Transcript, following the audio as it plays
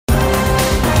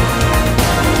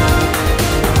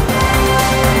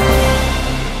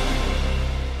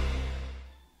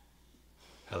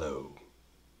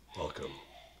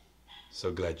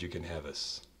So glad you can have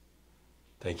us.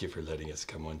 Thank you for letting us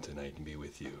come on tonight and be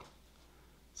with you.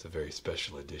 It's a very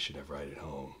special edition of Right at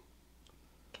Home.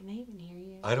 Can they even hear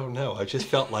you? I don't know. I just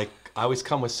felt like I always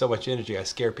come with so much energy, I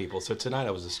scare people. So tonight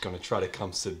I was just going to try to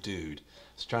come subdued.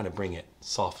 I was trying to bring it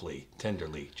softly,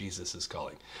 tenderly. Jesus is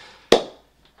calling.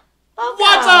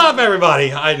 What's up,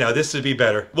 everybody? I know this would be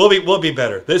better. We'll be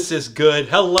better. This is good.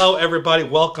 Hello, everybody.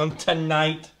 Welcome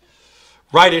tonight.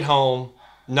 Right at Home,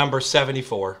 number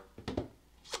 74.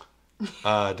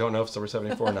 Don't know if it's number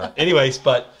 74 or not. Anyways,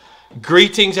 but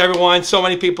greetings, everyone. So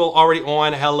many people already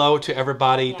on. Hello to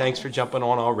everybody. Yes. Thanks for jumping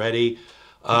on already.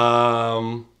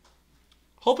 Hopefully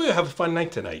you'll have a fun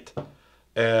night tonight.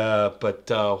 It's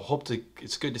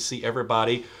good to see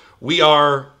everybody. We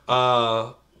are,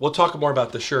 we'll talk more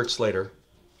about the shirts later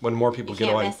when more people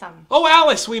get on. Miss them. Oh,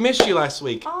 Alice, we missed you last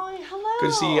week. Oh, hello. Good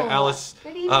to see you, Alice.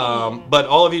 Good evening. But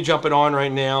all of you jumping on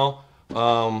right now,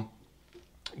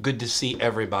 good to see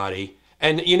everybody.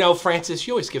 And, you know, Frances,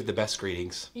 you always give the best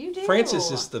greetings. You do.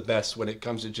 Frances is the best when it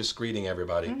comes to just greeting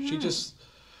everybody. Mm-hmm.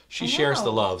 She shares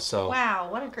the love. So wow,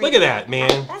 what a great look at that,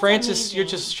 man. That's Frances, amazing. You're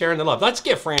just sharing the love. Let's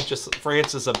give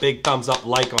Frances a big thumbs up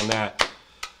like on that.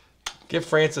 Give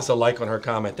Frances a like on her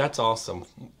comment. That's awesome.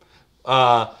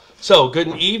 So, good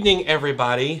evening,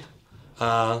 everybody.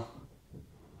 Hope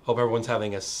everyone's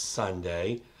having a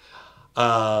Sunday.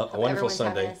 A wonderful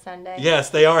Sunday. Having a Sunday. Yes,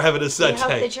 they are having a Sunday. We hope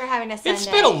that you're having a Sunday. It's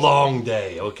been a long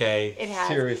day, okay? It has.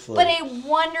 Seriously. But a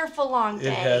wonderful long day.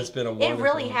 It has been a wonderful. It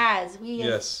really has.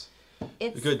 Yes.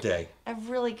 It's a good day. A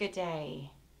really good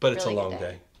day. But it's a long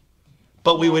day.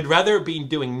 But we would rather be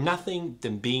doing nothing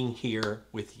than being here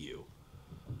with you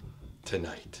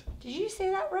tonight. Did you say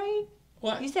that right?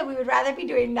 What? You said we would rather be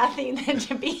doing nothing than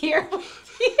to be here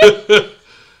with you.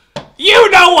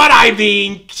 You know what I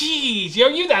mean. Jeez,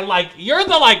 you're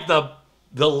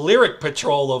the lyric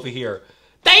patrol over here.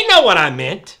 They know what I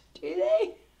meant. Do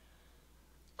they?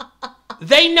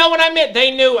 They know what I meant. They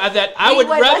knew that I would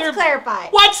rather. Let's clarify.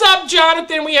 What's up,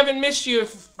 Jonathan? We haven't missed you.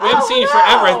 We haven't seen you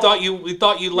forever. We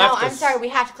thought you left us. No, I'm sorry. We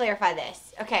have to clarify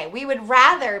this. Okay, we would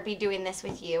rather be doing this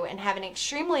with you and have an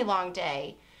extremely long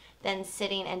day than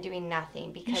sitting and doing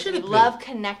nothing because we love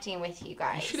connecting with you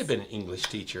guys. You should have been an English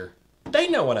teacher. They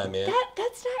know what I meant.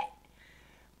 That's not.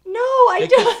 No, I don't.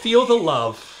 They can feel the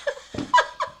love.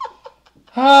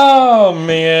 Oh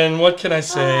man, what can I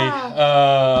say?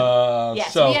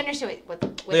 Yes, we understand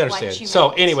they understand. What you So,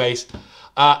 meant. anyways,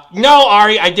 no,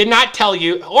 Ari, I did not tell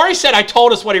you. Ari said I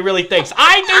told us what he really thinks.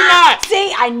 I do not.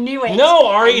 See, I knew it. No,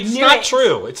 Ari, it's not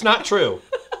true. It's not true.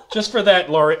 Just for that,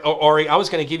 Ari, I was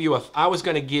going to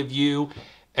give you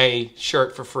a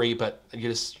shirt for free, but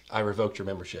I revoked your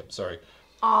membership. Sorry.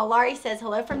 Oh, Laurie says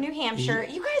hello from New Hampshire.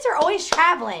 You guys are always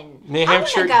traveling. New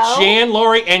Hampshire, go. Jan,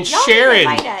 Lori, and Sharon.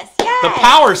 Invite us. Yes. The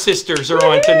Power Sisters are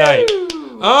on tonight.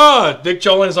 Oh, Vic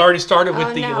Jolin has already started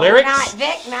with the lyrics. Not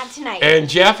Vic, not tonight. And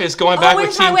Jeff is going back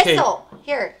with Team Where's my whistle?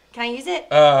 Here, can I use it?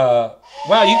 Wow,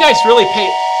 you guys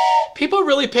people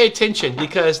really pay attention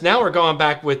because now we're going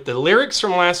back with the lyrics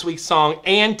from last week's song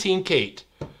and Team Kate.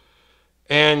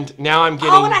 And now I'm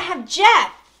getting... Oh, and I have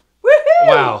Jeff. Woohoo!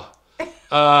 Wow.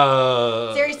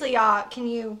 Seriously, y'all, can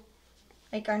you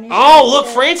make our new shirt? Oh, look,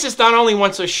 Frances not only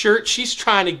wants a shirt, she's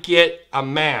trying to get a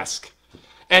mask.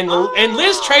 And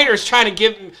Liz Trader's trying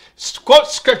to quote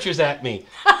scriptures at me.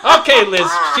 Okay, Liz,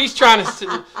 she's trying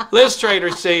to... Liz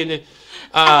Trader's saying...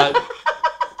 out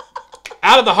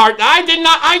of the heart. I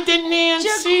didn't even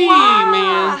see,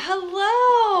 man. Hello.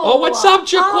 Oh, what's up,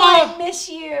 Jaquan? Oh, I miss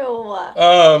you.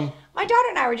 My daughter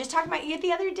and I were just talking about you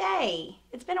the other day.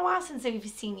 It's been a while since we've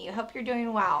seen you. Hope you're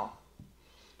doing well.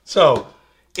 So,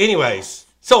 anyways,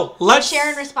 let's...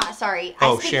 Sharon respond. Sorry.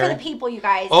 Oh, I speak Sharon? for the people, you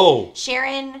guys. Oh.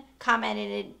 Sharon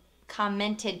commented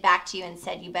back to you and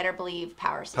said, you better believe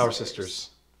Power Sisters. Power Sisters.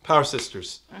 Power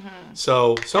Sisters. Mm-hmm.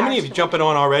 So many of you jumping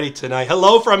on already tonight.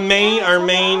 Hello from Maine. Yes,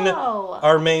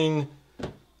 our main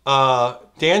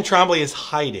Dan Trombley is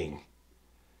hiding.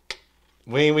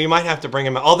 We might have to bring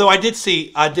him out. Although I did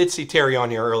see Terry on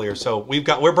here earlier, so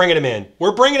we're bringing him in.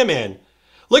 We're bringing him in.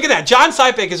 Look at that. John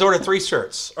Sipek has ordered 3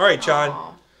 shirts. All right, John.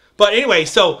 Aww. But anyway,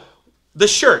 so the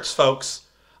shirts, folks.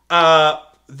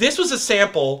 This was a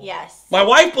sample. Yes. My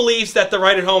wife believes that the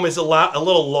Right at Home is a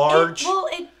little large.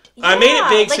 I made it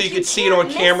big so you could see it on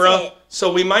camera.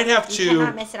 So we might have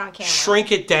to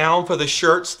shrink it down for the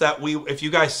shirts that if you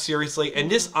guys seriously,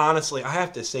 and this honestly, I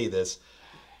have to say this.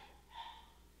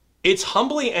 It's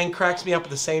humbling and cracks me up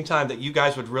at the same time that you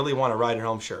guys would really want a Right at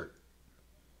Home shirt.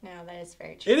 No, that is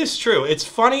very true. It is true. It's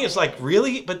funny. It's like,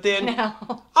 really? But then, no.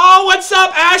 Oh, what's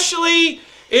up, Ashley?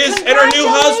 And her new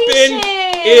husband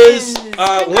is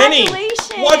Lenny.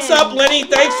 What's up, Lenny?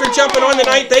 Thanks for jumping on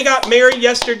tonight. They got married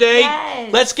yesterday.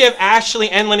 Yes. Let's give Ashley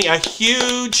and Lenny a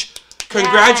huge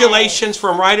congratulations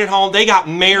from Right at Home. They got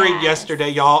married yesterday,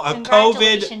 y'all. A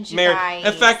COVID marriage.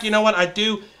 In fact, you know what? I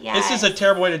do. Yes. This is a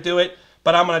terrible way to do it,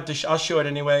 but I'll show it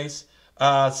anyways.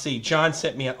 See, John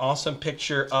sent me an awesome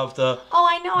picture of the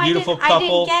beautiful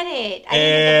couple. I didn't get it.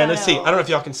 And let's see. I don't know if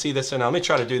y'all can see this or not. Let me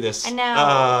try to do this. I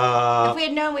know. If we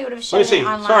had known, we would have shown it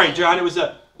online. Sorry, John. It was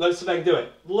a. Let's see if I can do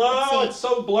it. Whoa, it's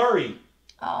so blurry.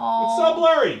 Oh. It's so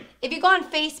blurry. If you go on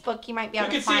Facebook, you might be able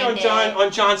to find it. You can see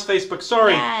on John's Facebook.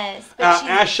 Sorry. Yes.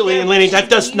 Ashley and Lenny, that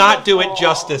does not do it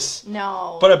justice.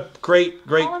 No. But a great.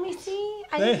 Oh, let me see.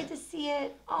 I didn't get to see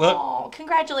it. Oh,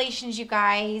 congratulations, you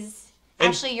guys.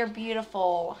 Ashley, you're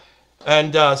beautiful.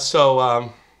 And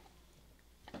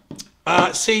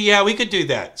see, yeah, we could do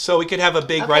that. So we could have a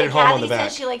big Right at Home on the back. Kathy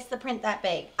says she likes the print that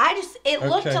big. It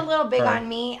looked a little big on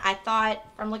me, I thought,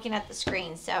 from looking at the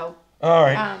screen. So, all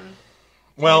right.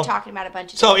 We're talking about a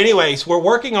bunch of So anyways, we're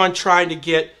working on trying to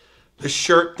get the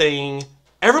shirt thing.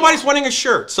 Everybody's wanting a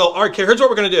shirt. So, all right, here's what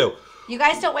we're going to do. You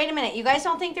guys don't, wait a minute. You guys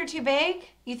don't think they're too big?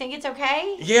 You think it's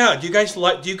okay? Yeah. Do you guys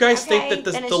think that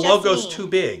the logo's too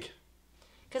big?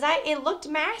 Because it looked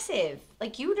massive.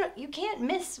 Like you can't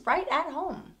miss Right at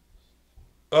Home.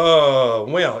 Oh,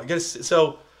 well, I guess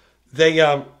so. They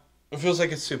it feels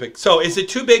like it's too big. So is it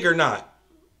too big or not?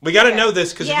 We got to know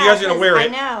this because if you guys are gonna wear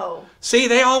it, I know. See,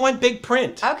 they all want big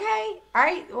print. Okay. All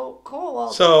right. Well, cool.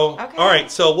 Well, so all right.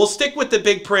 So we'll stick with the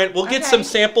big print. We'll get some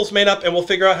samples made up and we'll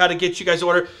figure out how to get you guys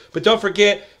order. But don't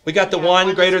forget, we got the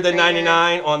one greater than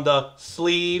 99 on the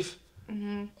sleeve.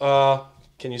 Mm-hmm.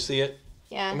 Can you see it?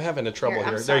 Yeah. I'm having a trouble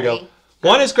here. There you go.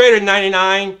 One is greater than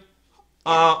 99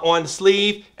 on the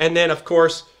sleeve. And then, of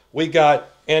course, we got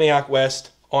Antioch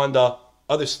West on the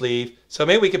other sleeve. So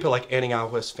maybe we could put like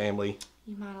Antioch West family.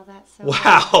 You model that so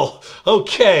well.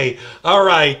 Okay. All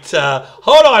right.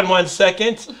 Hold on one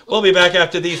second. We'll be back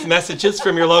after these messages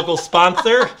from your local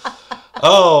sponsor.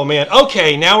 Oh, man.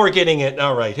 Okay, now we're getting it.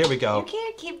 All right, here we go. You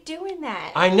can't keep doing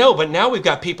that. I know, but now we've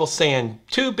got people saying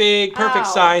too big, perfect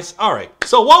size. All right.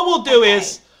 So what we'll do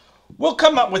is we'll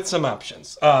come up with some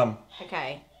options.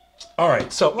 Okay. All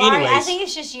right. So anyways. I think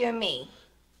it's just you and me.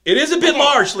 It is a bit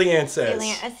large, Leanne says.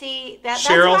 That's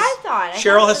what I thought.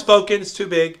 Cheryl has spoken. It's too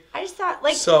big. I just thought,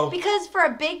 because for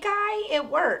a big guy, it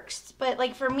works. But,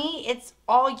 for me, it's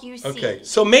all you see. Okay,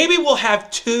 so maybe we'll have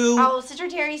two. Oh, Sister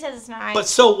Terry says it's nice. But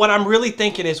so what I'm really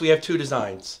thinking is we have two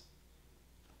designs.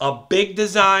 A big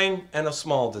design and a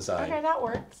small design. Okay, that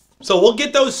works. So we'll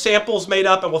get those samples made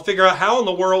up and we'll figure out how in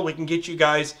the world we can get you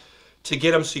guys to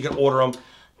get them so you can order them.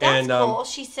 That's cool.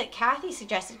 She said, Kathy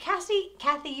suggested.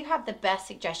 Kathy, you have the best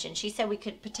suggestion. She said we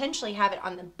could potentially have it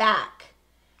on the back.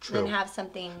 True. And then have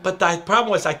something. But the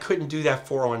problem was I couldn't do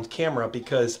that on camera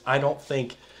because I don't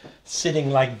think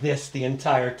sitting like this the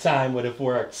entire time would have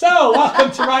worked. So, welcome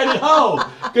to Right at Home.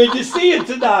 Good to see you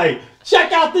tonight.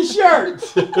 Check out the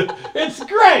shirt. It's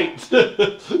great.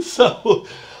 So,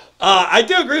 I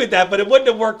do agree with that, but it wouldn't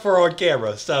have worked for on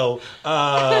camera. So,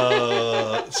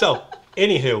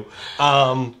 anywho,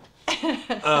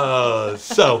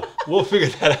 so we'll figure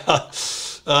that out.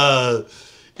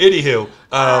 Anywho,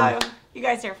 you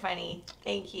guys are funny.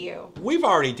 Thank you. We've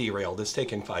already derailed. It's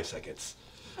taken 5 seconds.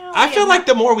 No, I feel like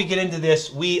the more we get into this,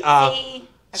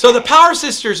 so the Power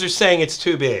Sisters are saying it's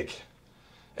too big,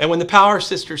 and when the Power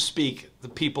Sisters speak, the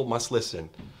people must listen.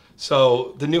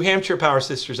 So the New Hampshire Power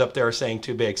Sisters up there are saying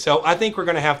too big. So I think we're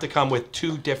going to have to come with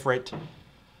two different.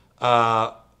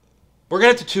 We're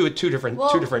going to have to two different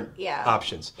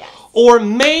options. Yes. Or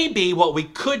maybe what we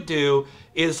could do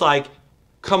is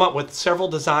come up with several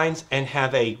designs and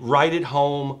have a Right at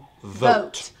Home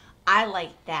vote. I like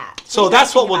that. So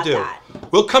that's what we'll do.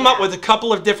 We'll come up with a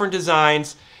couple of different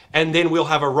designs and then we'll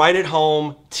have a Right at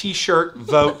Home t-shirt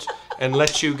vote and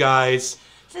let you guys...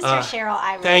 Sister Cheryl,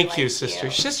 I really thank you, Sister.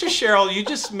 Sister Cheryl, you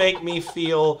just make me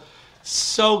feel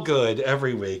so good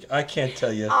every week. I can't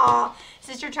tell you. Aw.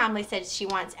 Sister Trombley said she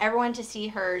wants everyone to see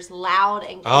hers loud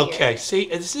and clear. Okay, see,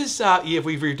 this is, if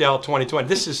we've derailed 2020,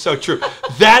 this is so true.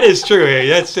 That is true.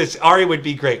 That's just, Ari would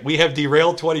be great. We have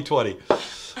derailed 2020.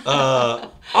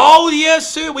 Oh,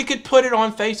 yes, Sue, we could put it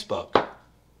on Facebook.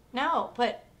 No,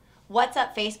 put What's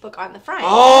Up Facebook on the front.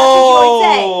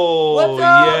 Oh, that's what you would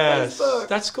say. What's up, Facebook?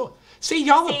 That's cool. See,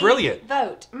 y'all are brilliant.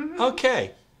 Vote. Mm-hmm.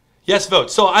 Okay. Yes, vote.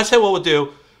 So I said what we'll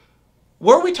do.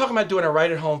 Were we talking about doing a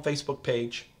Right at Home Facebook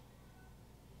page?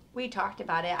 We talked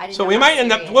about it. I didn't so we might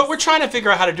end up. Well, we're trying to figure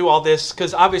out how to do all this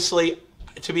because obviously,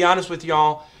 to be honest with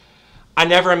y'all, I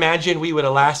never imagined we would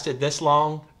have lasted this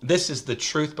long. This is the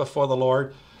truth before the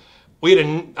Lord.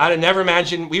 I'd never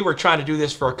imagined we were trying to do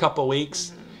this for a couple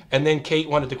weeks, And then Kate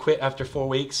wanted to quit after 4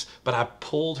 weeks, but I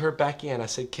pulled her back in. I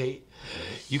said, Kate,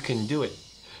 you can do it.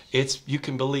 You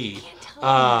can believe.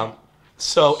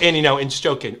 So, and and just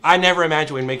joking. I never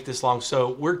imagined we'd make it this long.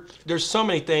 So there's so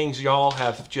many things y'all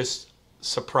have just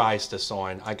surprised us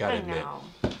on, I gotta admit.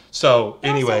 So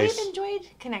anyways. So we've enjoyed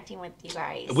connecting with you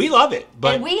guys. We love it.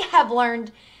 And we have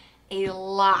learned a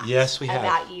lot we have.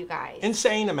 about you guys.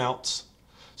 Insane amounts.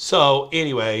 So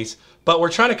anyways, but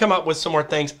we're trying to come up with some more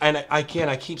things. And again,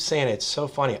 I keep saying it's so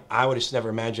funny. I would just never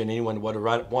imagine anyone would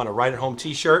want a Write at Home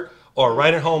t-shirt or a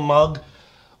Write at Home mug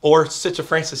or Sister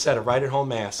Francis said a Write at Home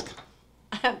mask.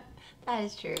 That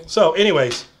is true. So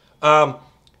anyways,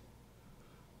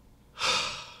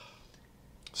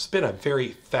 it's been a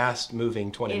very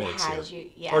fast-moving 20 minutes here.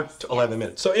 Yes, or 11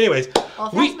 minutes. So anyways.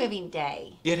 Well, fast-moving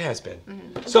day. It has been.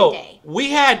 Mm-hmm. So we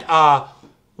had,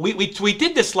 we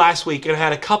did this last week and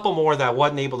had a couple more that I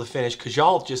wasn't able to finish because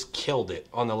y'all just killed it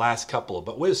on the last couple.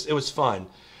 But it was fun.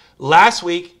 Last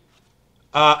week,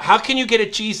 how can you get a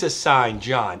Jesus sign,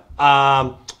 John?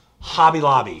 Hobby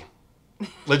Lobby.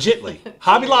 Legitly.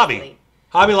 Hobby Lobby.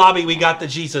 Hobby Lobby, we got the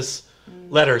Jesus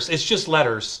letters. It's just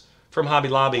letters from Hobby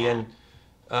Lobby, and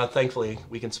thankfully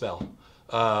we can spell.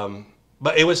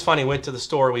 But it was funny. Went to the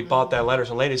store, we bought that letters,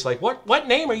 and lady's like, what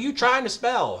name are you trying to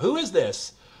spell? Who is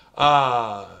this?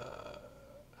 I'm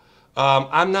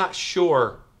not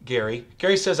sure, Gary.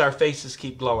 Gary says our faces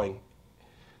keep glowing.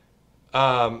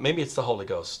 Maybe it's the Holy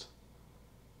Ghost.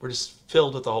 We're just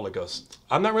filled with the Holy Ghost.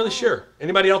 I'm not really sure.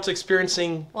 Anybody else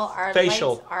experiencing our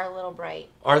facial? lights are a little bright.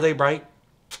 Are they bright?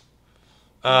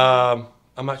 I'm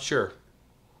not sure.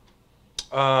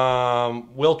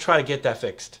 We'll try to get that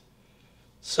fixed.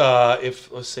 So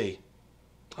let's see.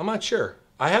 I'm not sure.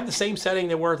 I have the same setting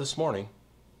they were this morning.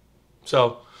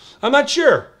 So I'm not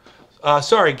sure.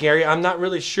 Sorry, Gary. I'm not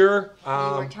really sure. You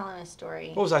were telling a story.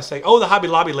 What was I saying? Oh, the Hobby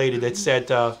Lobby lady that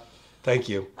said, thank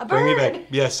you. A Bring me bird. back.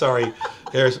 Yeah, sorry.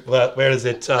 Where is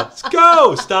it?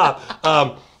 Go! Stop.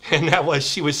 And that was,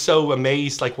 she was so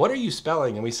amazed. Like, what are you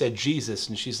spelling? And we said Jesus.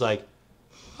 And she's like,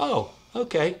 oh,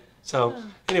 okay. So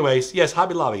anyways, yes,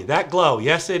 Hobby Lobby. That glow.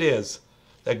 Yes, it is.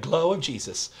 The glow of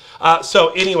Jesus. So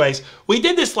anyways, we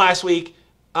did this last week.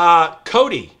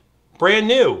 Cody, brand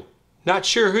new. Not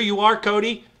sure who you are,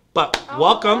 Cody, but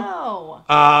welcome.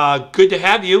 Hello. Good to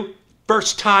have you.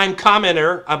 First time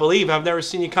commenter, I believe. I've never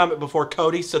seen you comment before,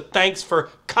 Cody. So thanks for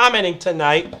commenting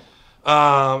tonight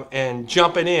and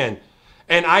jumping in.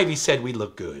 And Ivy said we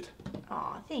look good.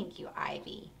 Oh, thank you,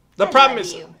 Ivy. The problem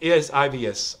is Ivy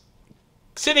is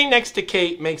sitting next to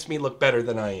Kate makes me look better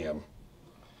than I am.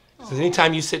 So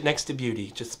anytime you sit next to Beauty,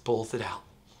 it just pulls it out.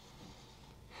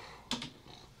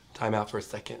 Time out for a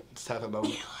second. Let's have a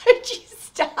moment. Would you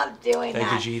stop doing that?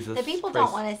 Thank you, Jesus. The people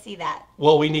don't want to see that.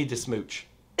 Well, we need to smooch.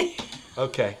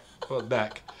 Okay. Well,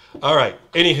 back. All right.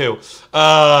 Anywho.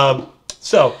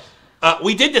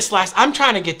 We did this I'm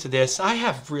trying to get to this.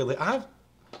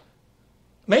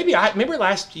 Remember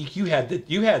last week you had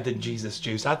the Jesus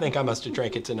juice. I think I must have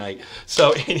drank it tonight.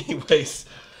 So anyways.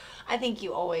 I think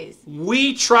you always.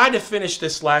 We tried to finish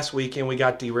this last week and we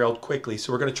got derailed quickly.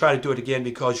 So we're going to try to do it again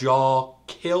because y'all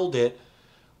killed it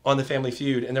on the Family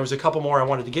Feud. And there was a couple more I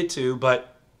wanted to get to,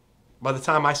 but by the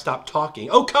time I stopped talking.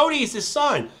 Oh, Cody is his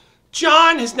son.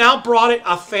 John has now brought it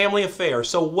a family affair.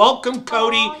 So welcome,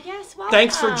 Cody. Oh, yes, welcome.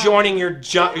 Thanks for joining your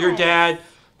dad.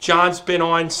 John's been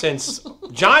on since...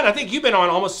 John, I think you've been on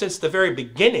almost since the very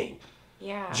beginning.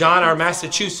 Yeah. John, our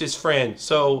Massachusetts friend.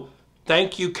 So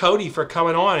thank you, Cody, for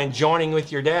coming on and joining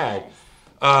with your dad.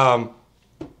 Yes.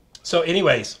 So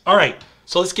anyways, all right.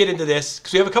 So let's get into this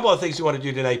because we have a couple of things we want to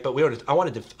do tonight, but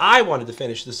I wanted to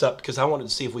finish this up because I wanted to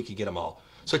see if we could get them all.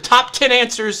 So top 10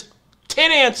 answers.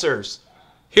 10 answers.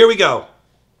 Here we go.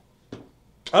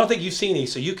 I don't think you've seen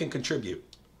these, so you can contribute.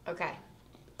 Okay.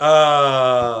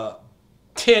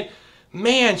 10.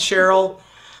 Man, Cheryl,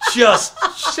 just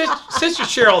Sister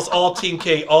Cheryl's all Team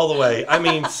Kate all the way. I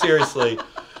mean, seriously.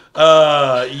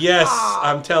 Yes,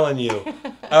 I'm telling you.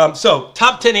 So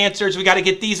top 10 answers. We got to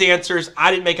get these answers.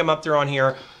 I didn't make them up there on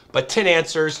here, but 10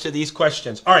 answers to these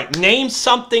questions. All right. Name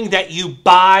something that you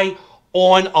buy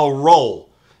on a roll.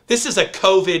 This is a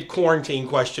COVID quarantine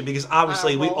question because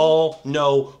obviously we all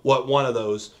know what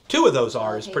two of those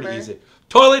are. Is pretty easy.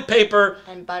 Toilet paper.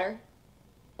 And butter.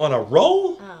 On a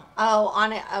roll?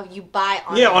 You buy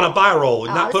on on a buy roll,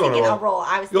 not put on a roll.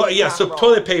 I was thinking so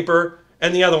toilet paper,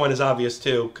 and the other one is obvious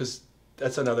too, because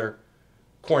that's another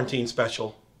quarantine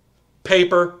special.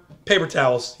 Paper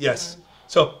towels, yes.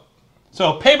 So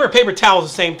paper towels, the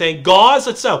same thing.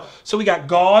 Gauze, so we got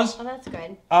gauze. Oh, that's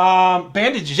good.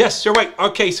 Bandages, yes, you're right.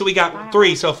 Okay, so we got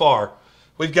 3 so far.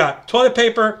 We've got toilet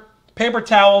paper, paper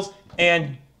towels,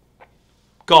 and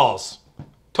Gauze.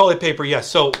 Toilet paper, yes.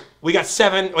 So we got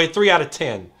 3 out of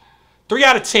 10. 3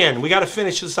 out of 10. We got to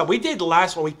finish this up. We did the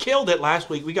last one. We killed it last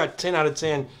week. We got 10 out of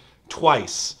 10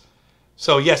 twice.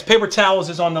 So, yes, paper towels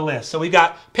is on the list. So we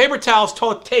got paper towels,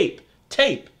 toilet tape.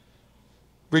 Tape.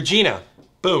 Regina.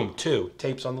 Boom. 2.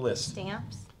 Tape's on the list.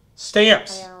 Stamps.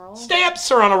 Stamps. Are they on a roll?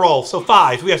 Stamps are on a roll. So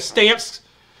 5. We have stamps.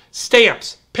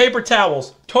 Stamps. Paper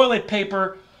towels. Toilet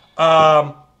paper.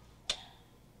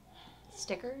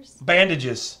 Stickers.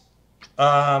 Bandages.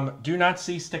 Do not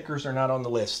see stickers are not on the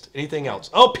list. Anything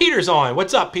else? Oh, Peter's on.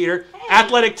 What's up, Peter? Hey.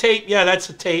 Athletic tape. Yeah, that's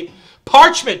a tape.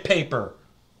 Parchment paper.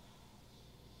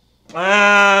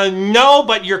 No,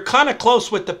 but you're kind of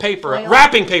close with the paper. Foil.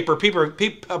 Wrapping paper.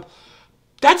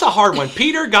 That's a hard one.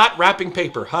 Peter got wrapping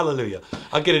paper. Hallelujah.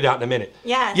 I'll get it out in a minute.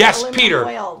 Yeah. Yes, aluminum Peter.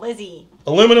 Foil. Lizzie.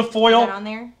 Aluminum Is foil. that on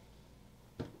there?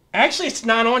 Actually, it's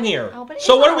not on here. Oh, but it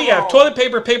So is what do on we a have? roll. Toilet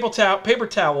paper, paper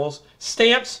towels,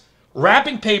 stamps,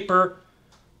 wrapping paper,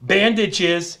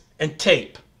 bandages, and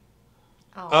tape.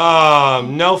 Oh.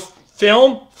 No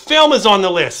film. Film is on the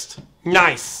list.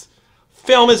 Nice.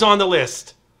 Film is on the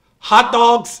list. Hot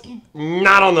dogs,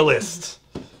 not on the list.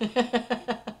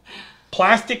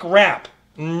 Plastic wrap,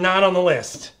 not on the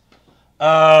list.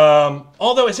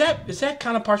 Although, is that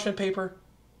kind of parchment paper?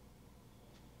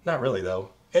 Not really, though.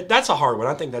 That's a hard one.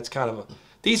 I think that's kind of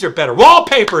these are better.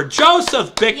 Wallpaper,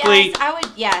 Joseph Bickley.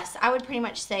 Yes, I would pretty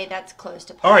much say that's close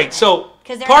to parchment. All right, so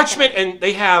 'Cause they're parchment, and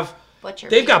they have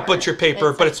They've got butcher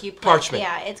paper, but it's parchment.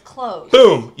 Yeah, it's close.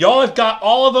 Boom. Y'all have got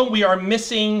all of them. We are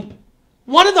missing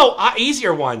one of the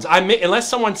easier ones. Unless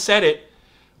someone said it,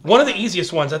 one of the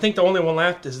easiest ones. I think the only one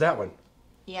left is that one.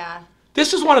 Yeah.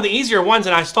 This is one of the easier ones,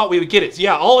 and I thought we would get it.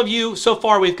 Yeah, all of you, so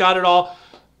far, we've got it all.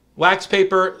 Wax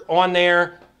paper on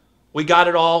there. We got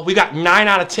it all. We got 9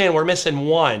 out of 10. We're missing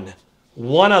one.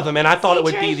 One of them, and I thought it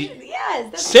would be the Yes,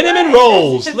 that's cinnamon good.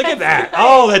 rolls. That's Look at that. good.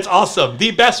 Oh, that's awesome.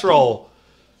 The best roll.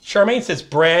 Charmaine says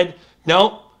bread.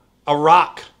 No, a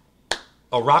rock.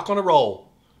 A rock on a roll.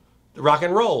 Rock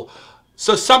and roll.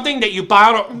 So something that you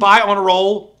buy on a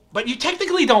roll, but you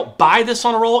technically don't buy this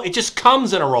on a roll. It just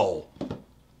comes in a roll.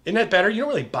 Isn't that better? You don't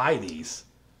really buy these.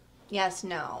 Yes,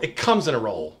 no. It comes in a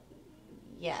roll.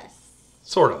 Yes.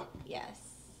 Sort of. Yes.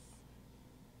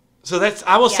 So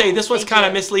I will say this one's they kind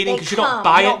of do. misleading They because you don't come.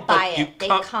 buy You it, don't buy but you it. They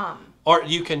come. come. Or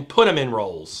you can put them in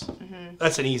rolls.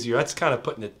 That's an easier. That's kind of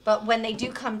putting it. But when they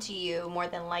do come to you, more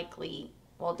than likely,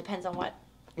 well, it depends on what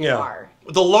you Yeah. are.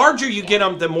 The larger you get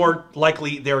them, the more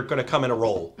likely they're going to come in a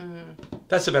roll.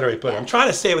 That's a better way to put it. I'm trying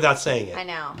to say it without saying it. I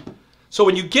know. So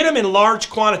when you get them in large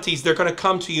quantities, they're going to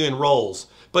come to you in rolls.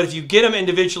 But if you get them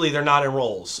individually, they're not in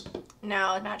rolls.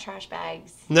 No, not trash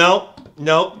bags. No.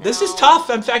 This is No. tough.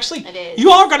 Actually, It is.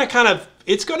 you all are going to kind of,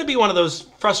 it's going to be one of those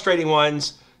frustrating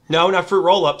ones. No, not fruit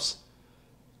roll-ups.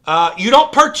 You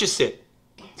don't purchase it.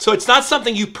 So it's not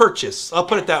something you purchase. I'll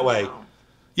put it that way. No.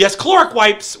 Yes, Clorox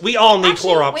wipes. We all need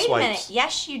Actually, Clorox wait a wipes. minute.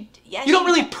 Yes, you You don't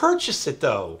really purchase it,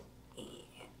 though.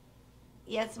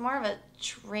 Yeah, it's more of a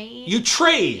trade. You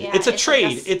trade. Yeah, it's a it's like a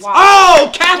trade. It's swap. oh,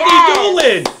 Kathy Yes.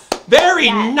 Doolin. Very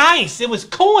Yes. nice. It was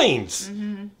coins.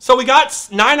 So we got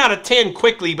 9 out of 10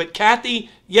 quickly, but Kathy,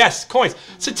 yes, coins.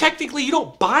 So technically, you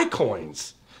don't buy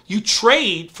coins. You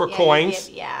trade for Yeah, coins.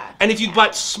 yeah. And if you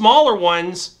bought smaller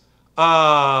ones,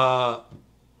 so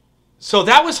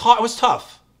that was hard. It was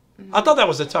tough. I thought that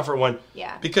was a tougher one.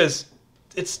 Yeah. Because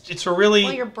it's a really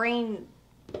Well, your brain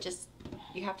just,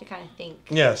 you have to kind of think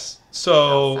yes.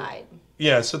 So outside.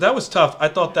 yeah, so that was tough. I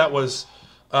thought that was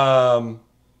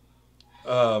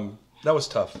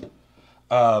tough.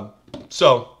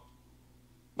 So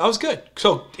that was good.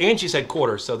 So Angie said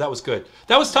quarter, so that was good.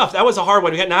 That was tough. That was a hard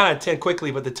one. We got 9 out of 10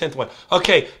 quickly, but the 10th one.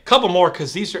 Okay, couple more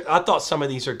because I thought some of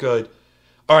these are good.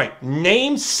 All right,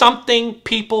 name something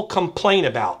people complain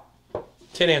about.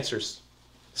 10 answers.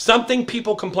 Something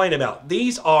people complain about.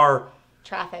 These are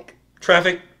Traffic.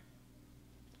 traffic.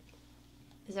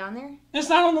 Is it on there? It's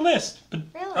not on the list. But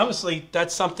Really? obviously,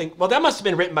 that's something. Well, that must have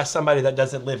been written by somebody that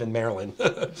doesn't live in Maryland.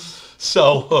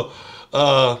 So,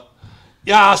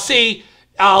 yeah, see.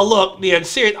 Look, yeah,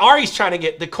 serious. Ari's trying to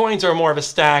get the coins are more of a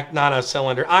stack, not a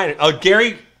cylinder.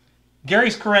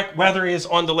 Gary's correct. Weather is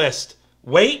on the list.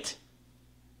 Weight.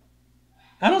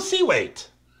 I don't see weight.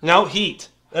 No, heat.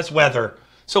 That's weather.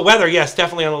 So weather, yes,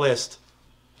 definitely on the list.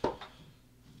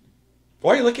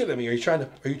 Why are you looking at me? Are you trying?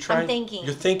 I'm thinking.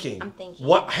 You're thinking. I'm thinking.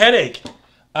 What headache?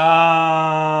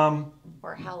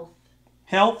 Or health.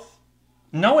 Health.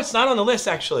 No, it's not on the list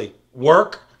actually.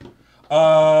 Work.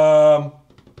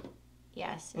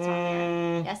 Yes, it's on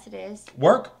there. Yes, it is.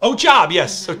 Work. Oh, job.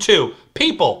 Yes. So 2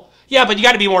 people. Yeah, but you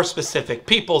got to be more specific.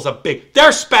 People's a big...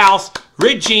 Their spouse,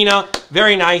 Regina,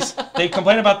 very nice. They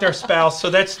complain about their spouse, so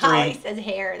that's 3. Holly says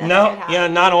hair. That's no, good, Holly. yeah,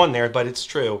 not on there, but it's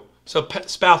true. So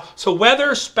spouse. So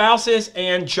whether spouses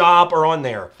and job are on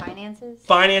there. Finances?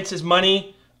 Finances,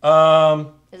 money.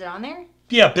 Is it on there?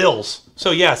 Yeah, bills.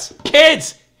 So yes.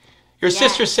 Kids. Your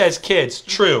sister says kids.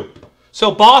 True.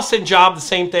 So boss and job, the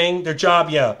same thing. Their job,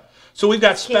 yeah. So we've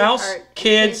got spouse,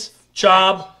 kids,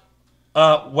 job,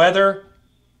 weather,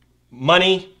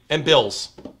 money, and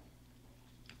bills.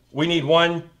 We need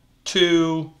 1,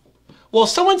 2. Well,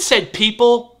 someone said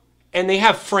people, and they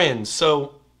have friends.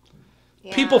 So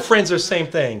people, friends are the same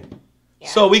thing. Yeah.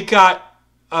 So we got...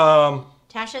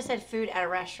 Tasha said food at a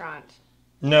restaurant.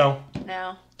 No.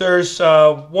 No. There's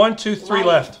 1, 2, 3 life.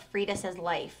 left. Frida says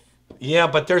life. Yeah,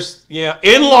 but there's... Yeah.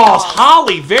 In-laws.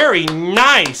 Holly, very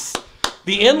nice.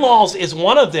 The in-laws is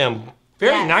one of them.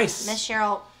 Very nice. Miss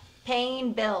Cheryl,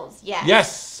 paying bills. Yes.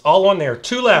 Yes, all on there.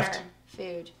 2 left.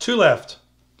 Dinner, food. 2 left.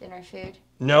 Dinner, food.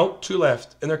 No, 2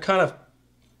 left. And they're kind of...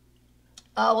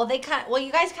 Oh, well,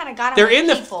 you guys kind of got them.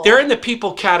 They're in the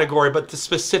people category, but the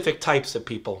specific types of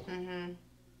people. Mm-hmm.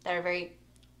 They're very...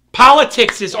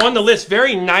 Politics is on the list.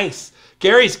 Very nice.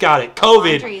 Gary's got it.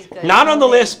 COVID. Not on the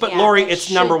list, but Lori,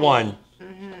 it's number 1.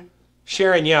 Mm-hmm.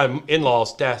 Sharon, yeah,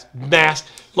 in-laws, mass.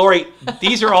 Lori,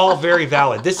 these are all very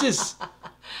valid. This is...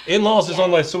 In-laws is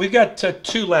on the list. So we've got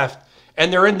 2 left,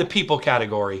 and they're in the people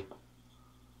category.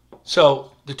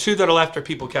 So the 2 that are left are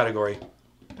people category.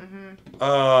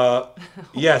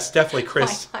 Yes, definitely,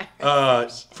 Chris.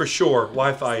 For sure.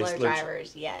 Wi-Fi is... Slow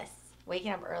drivers, yes.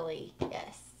 Waking up early,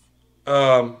 yes.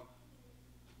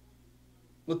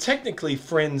 Well, technically,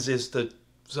 Friends is the...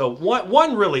 So,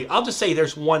 one really... I'll just say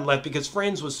there's 1 left because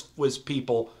Friends was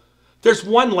people. There's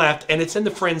 1 left, and it's in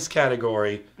the Friends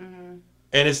category. Mm-hmm.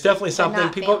 And it's definitely something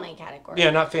not people... family category. Yeah,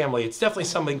 not family. It's definitely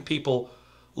something people...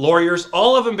 Lawyers,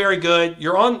 all of them very good.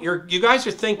 You guys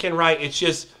are thinking right. It's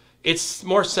just... It's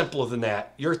more simple than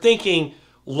that. You're thinking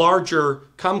larger,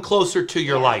 come closer to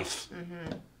your life.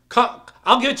 Mm-hmm.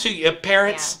 I'll give it to you,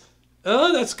 parents. Yeah.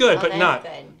 Oh, that's good, but not.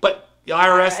 Good. But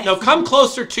IRS, no, come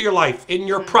closer to your life in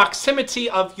your proximity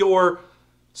of your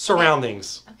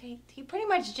surroundings. Okay, he pretty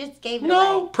much just gave it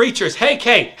No, away. Preachers. Hey,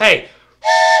 Kay, hey.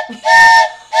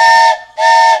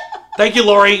 Thank you,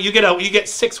 Lori. You get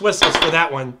 6 whistles for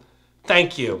that one.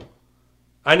 Thank you.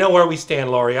 I know where we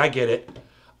stand, Lori. I get it.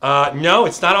 No,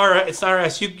 it's not our. It's not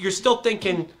RS. You're still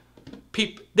thinking.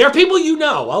 There are people you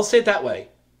know. I'll say it that way.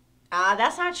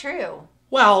 That's not true.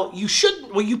 Well, you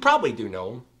should. Well, you probably do know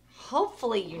them.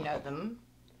 Hopefully, you know them.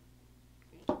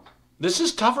 This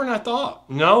is tougher than I thought.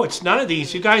 No, it's none of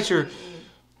these. You guys are.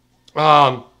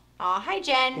 Hi,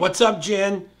 Jen. What's up,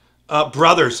 Jen?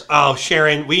 Brothers. Oh,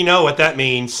 Sharon. We know what that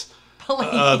means.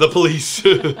 The police.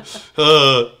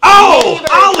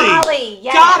 Ollie!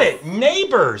 Yes. Got it.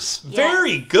 Neighbors. Yes.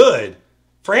 Very good.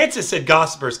 Francis said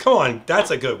gossipers. Come on,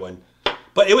 that's a good one.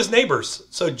 But it was neighbors.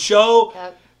 So Joe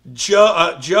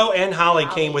and Holly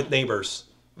came with neighbors.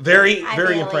 Very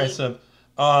impressive.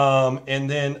 And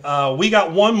then we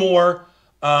got one more.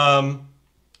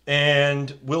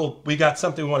 And we got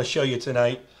something we want to show you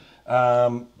tonight.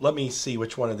 Let me see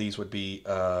which one of these would be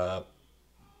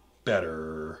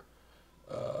better.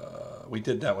 We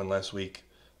did that one last week.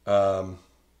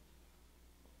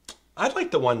 I'd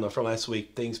like the one from last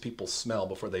week, things people smell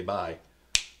before they buy.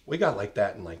 We got like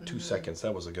that in like 2 seconds.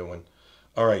 That was a good one.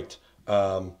 All right.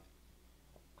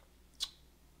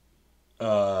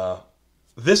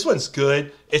 This one's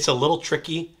good. It's a little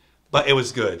tricky, but it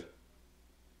was good.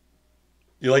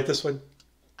 You like this one?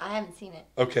 I haven't seen it.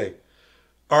 Okay.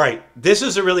 All right. This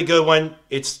is a really good one.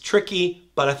 It's tricky,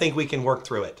 but I think we can work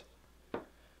through it.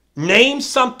 Name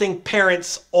something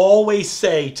parents always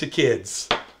say to kids.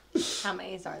 How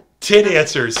many are there? 10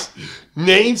 answers.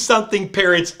 Name something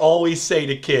parents always say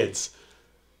to kids.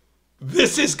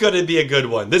 This is going to be a good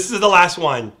one. This is the last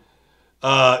one.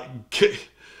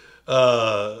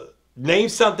 Name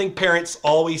something parents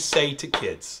always say to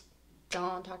kids.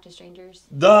 Don't talk to strangers.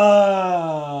 There's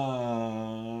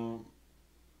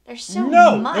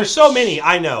so much. There's so many.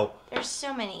 I know. There's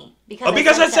so many.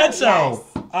 Because I said so.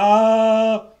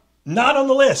 Yes. Not on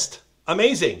the list.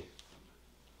 Amazing.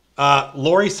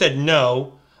 Lori said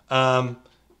no.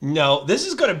 No. This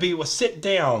is going to be, sit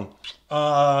down.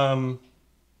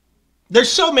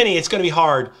 There's so many, it's going to be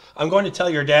hard. I'm going to tell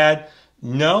your dad,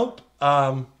 nope.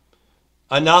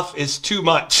 Enough is too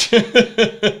much. Did you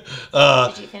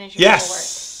finish your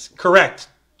homework? Correct.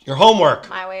 Your homework.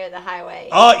 My way or the highway.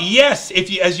 Yes.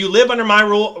 As you live under my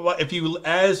rule,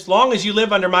 as long as you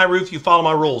live under my roof, you follow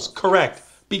my rules. Correct.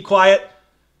 Be quiet.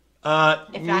 If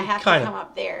I have to come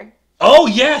up there. Oh,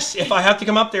 yes. If I have to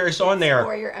come up there, it's on there.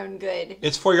 For your own good.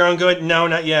 It's for your own good. No,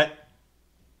 not yet.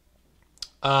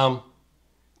 Don't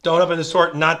open the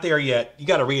store. Not there yet. You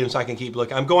got to read them so I can keep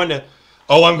looking. I'm going to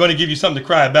give you something to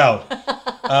cry about.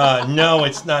 No,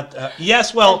 it's not.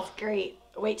 Yes, well. That's great.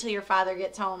 Wait till your father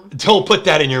gets home. Don't put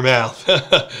that in your mouth.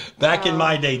 Back in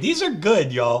my day. These are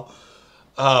good, y'all.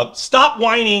 Stop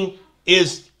whining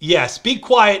is, yes. Be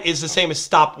quiet is the same as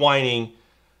stop whining.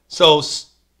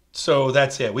 So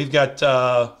that's it. We've got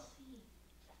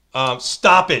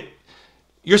stop it.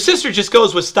 Your sister just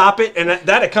goes with stop it, and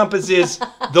that encompasses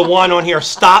the one on here.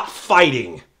 Stop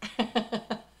fighting.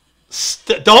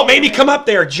 Don't make me come up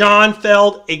there. John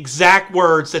Feld, exact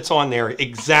words that's on there.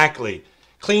 Exactly.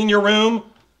 Clean your room.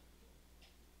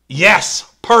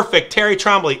 Yes. Perfect. Terry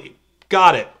Trombley.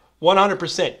 Got it.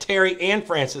 100%. Terry and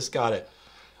Francis got it.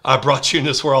 I brought you in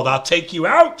this world. I'll take you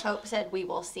out. Hope said we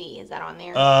will see. Is that on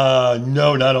there?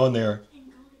 No, not on there.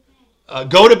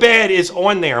 Go to bed is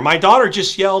on there. My daughter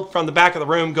just yelled from the back of the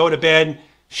room, go to bed.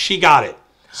 She got it.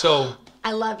 So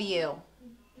I love you.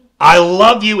 I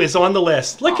love you is on the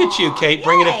list. Look at you, Kate,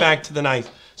 bringing it back to the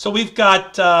night. So we've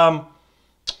got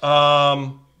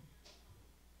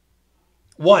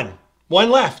one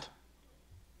left.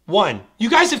 One. You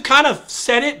guys have kind of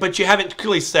said it, but you haven't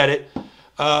clearly said it.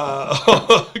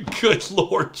 Good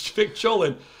Lord, Vic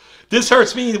Jolin. This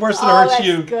hurts me worse than it hurts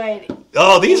you. Good.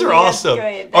 Oh, these are awesome.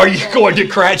 Are you going to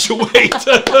graduate?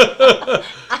 I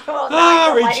will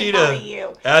not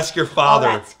Regina, ask your father.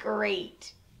 Oh, that's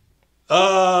great.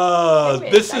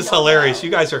 This is hilarious. You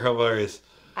guys are hilarious.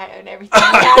 I own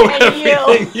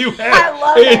everything. You have. I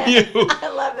love it. I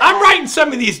love that. I'm writing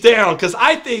some of these down because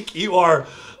I think you are.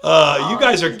 You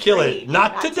guys are killing it.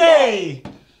 Not today.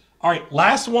 All right,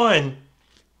 last one.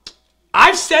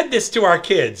 I've said this to our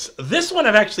kids. This one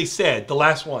I've actually said, the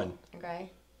last one. Okay.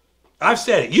 I've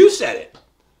said it. You said it.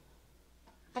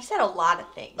 I've said a lot of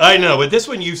things. I know, but this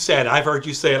one you said. I've heard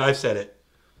you say it. I've said it.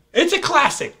 It's a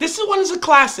classic. This one is a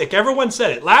classic. Everyone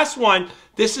said it. Last one.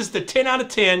 This is the 10 out of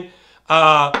 10.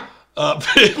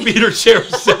 Peter Sheriff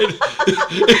said,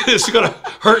 it's going to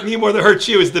hurt me more than hurt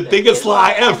you. Is the biggest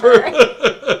lie ever.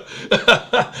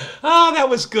 Oh, that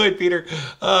was good, Peter.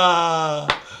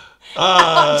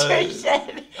 Aldrich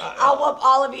said, I'll whoop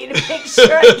all of you to make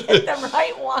sure I get the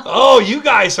right one. Oh, you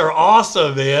guys are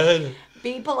awesome, man.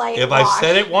 Be polite. If I've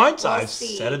said it once, I've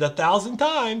said it 1,000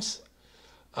 times.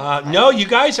 No, you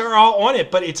guys are all on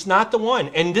it, but it's not the one.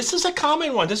 And this is a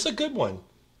common one. This is a good one. Do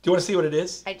you want to see what it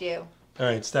is? I do. All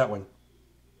right, it's that one.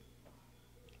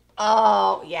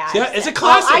 Oh, yeah. Yeah, it's a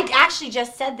classic. I actually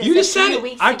just said this. You just said it.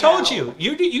 Weeks I ago. told you.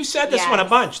 You said this one a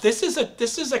bunch. This is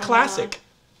a classic.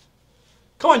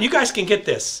 Come on, you guys can get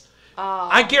this.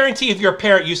 I guarantee if you're a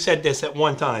parent, you said this at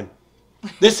one time.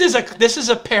 This is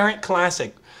a parent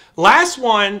classic. Last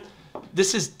one,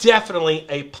 this is definitely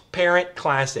a parent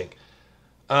classic.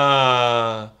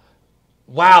 Wow.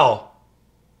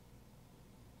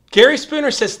 Gary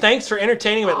Spooner says, thanks for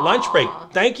entertaining him at lunch break.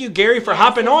 Thank you, Gary, for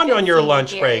hopping on your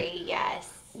lunch break. Yes.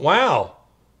 Wow.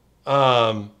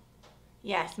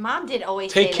 Yes, Mom did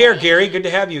always Take care, Gary. Good to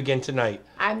have you again tonight.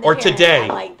 Or today. I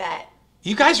like that.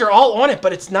 You guys are all on it,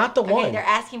 but it's not the one. Okay, they're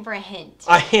asking for a hint.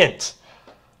 A hint.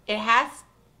 It has...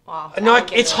 Well, no,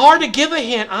 it's hard to give a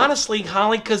hint, honestly,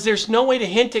 Holly, because there's no way to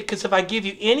hint it, because if I give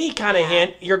you any kind of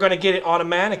hint, you're going to get it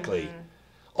automatically.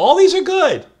 All these are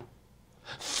good.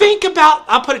 Think about...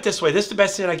 I'll put it this way. This is the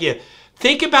best hint I give.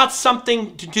 Think about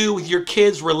something to do with your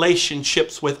kids'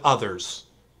 relationships with others.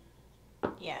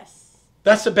 Yes.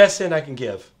 That's the best hint I can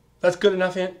give. That's good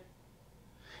enough hint?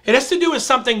 It has to do with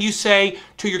something you say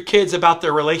to your kids about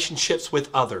their relationships with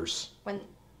others.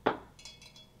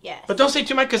 Yes. But don't say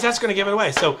too much because that's going to give it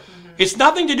away. So it's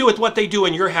nothing to do with what they do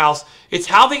in your house. It's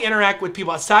how they interact with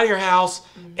people outside of your house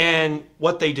and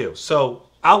what they do. So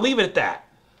I'll leave it at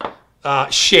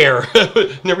that. Share.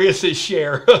 Maria says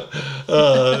share. Come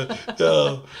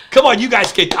on, you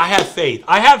guys can. I have faith.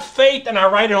 I have faith in our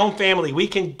Right at Home family. We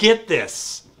can get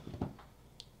this.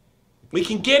 We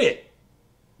can get it.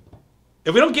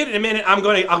 If we don't get it in a minute,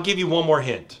 I'll give you one more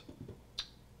hint.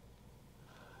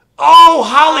 Oh,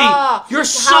 Holly, you're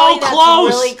so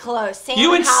close. Really close. Sam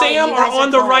you and Holly, Sam are on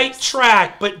the right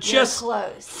track, but just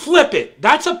flip it.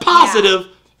 That's a positive.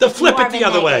 To flip it the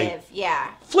other way. Yeah.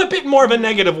 Flip it more of a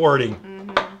negative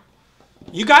wording.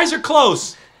 You guys are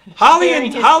close. Holly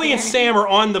and Sam are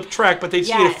on the track, but they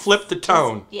just need to flip the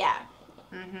tone. Yeah.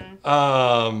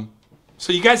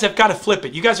 So you guys have got to flip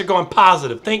it. You guys are going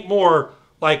positive. Think more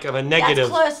like of a negative.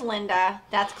 That's close, Linda.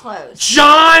 That's close.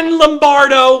 John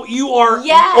Lombardo, you are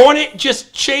on it.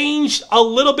 Just change a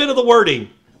little bit of the wording.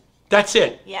 That's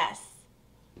it. Yes.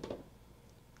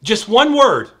 Just one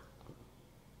word.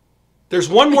 There's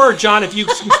one word, John, if you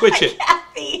can switch it.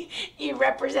 Kathy, you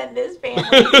represent this family.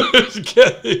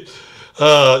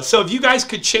 So if you guys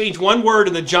could change one word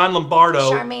in the John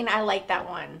Lombardo. Charmaine, I like that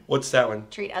one. What's that one?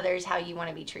 Treat others how you want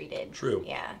to be treated. True.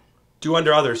 Yeah. Do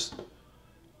unto others.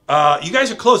 You guys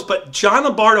are close, but John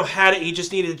Lombardo had it. He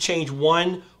just needed to change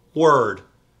one word.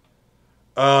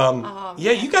 Yeah,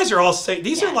 you guys are all saying,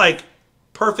 these are like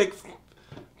perfect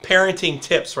parenting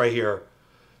tips right here.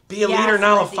 Be a leader,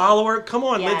 not a follower. Come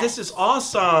on, man, this is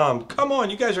awesome. Come on,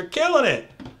 you guys are killing it.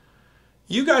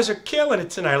 You guys are killing it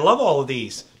tonight. I love all of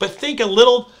these. But think a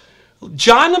little,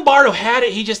 John Lombardo had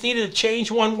it. He just needed to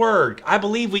change one word. I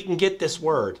believe we can get this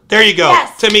word. There you go,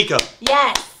 Tamika.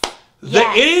 Yes.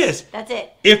 It is. That's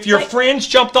it. If your friends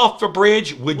jumped off the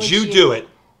bridge, would you do it?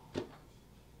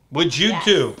 Would you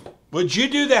Would you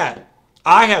do that?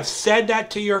 I have said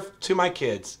that to my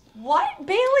kids. What,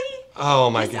 Bailey? Oh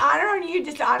my God. Dishonor on you,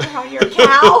 dishonor on your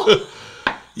cow.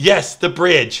 Yes, the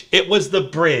bridge. It was the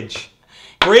bridge.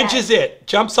 Bridge is it.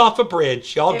 Jumps off a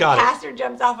bridge. Y'all got it. If Pastor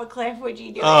jumps off a cliff, would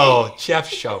you do it? Oh, Jeff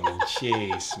showed me.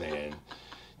 Jeez, man.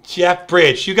 Jeff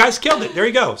Bridge. You guys killed it. There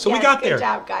you go. So we got there. Good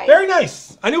job, guys. Very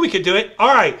nice. I knew we could do it.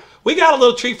 All right. We got a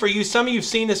little treat for you. Some of you have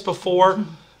seen this before.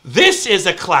 This is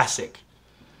a classic.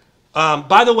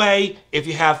 By the way, if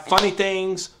you have funny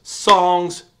things,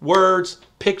 songs, words,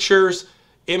 pictures,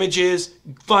 images,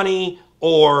 funny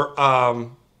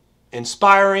or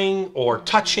inspiring or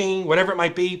touching, whatever it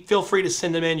might be, feel free to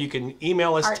send them in. You can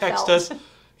email us, text us,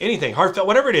 anything, heartfelt,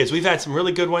 whatever it is. We've had some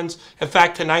really good ones. In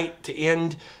fact, tonight to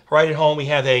end right at home, we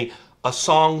have a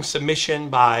song submission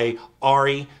by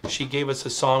Ari. She gave us a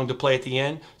song to play at the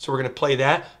end, so we're going to play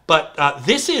that. But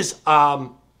this is,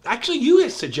 actually you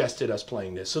had suggested us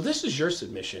playing this, so this is your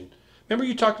submission. Remember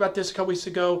you talked about this a couple weeks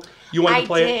ago? You wanted to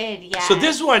play it? I did, yes. So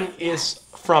this one is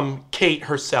from Kate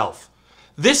herself.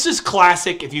 This is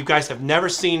classic. If you guys have never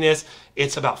seen this,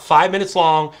 it's about 5 minutes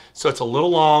long, so it's a little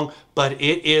long, but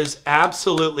it is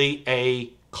absolutely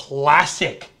a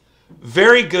classic.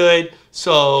 Very good.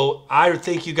 So I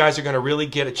think you guys are going to really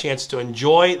get a chance to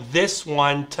enjoy this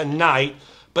one tonight.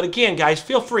 But again, guys,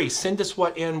 feel free. Send us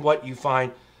what you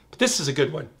find. But this is a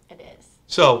good one. It is.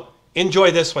 So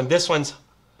enjoy this one.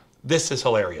 This is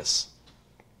hilarious.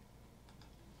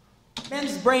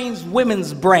 Men's brains,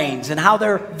 women's brains, and how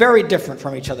they're very different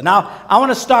from each other. Now, I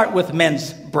want to start with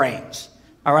men's brains.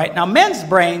 All right? Now, men's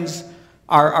brains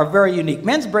are very unique.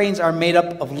 Men's brains are made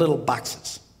up of little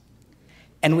boxes.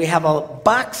 And we have a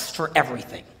box for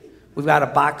everything. We've got a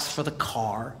box for the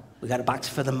car. We've got a box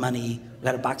for the money. We've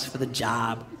got a box for the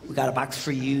job. We've got a box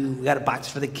for you. We've got a box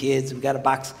for the kids. We've got a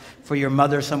box for your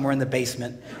mother somewhere in the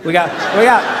basement. We got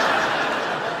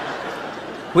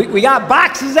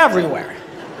boxes everywhere.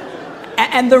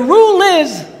 And the rule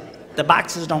is the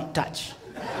boxes don't touch.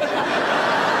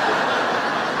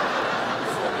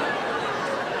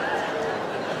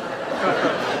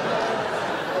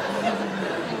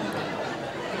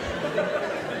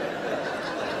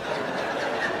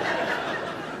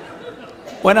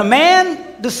 When a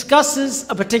man discusses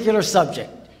a particular subject,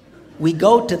 we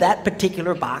go to that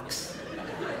particular box,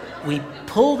 we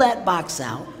pull that box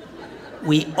out,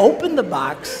 we open the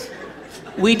box,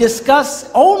 we discuss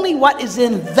only what is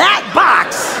in that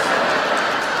box.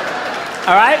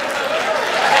 All right?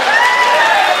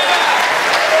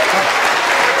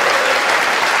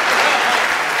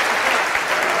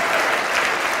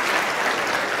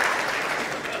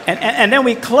 And then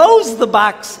we close the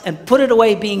box and put it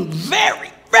away, being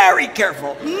very, very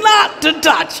careful not to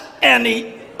touch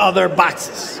any other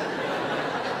boxes.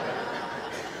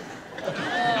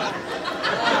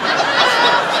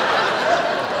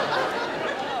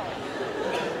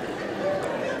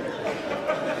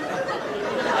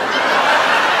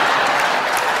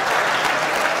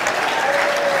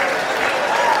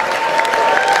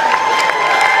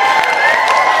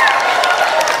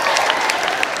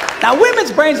 Now,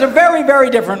 women's brains are very,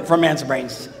 very different from men's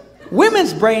brains.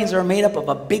 Women's brains are made up of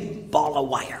a big ball of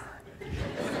wire.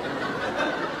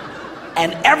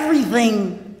 And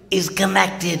everything is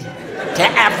connected to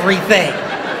everything.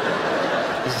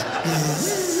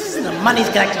 The money's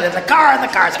connected to the car, and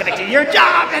the car's connected to your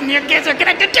job, and your kids are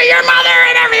connected to your mother,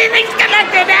 and everything's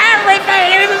connected to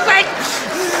everything. And it's like...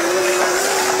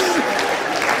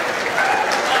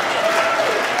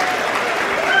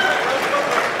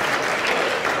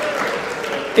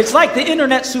 It's like the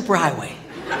internet superhighway,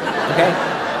 okay?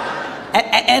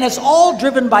 And it's all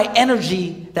driven by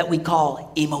energy that we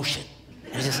call emotion.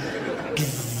 It's just...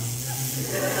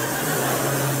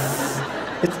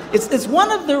 It's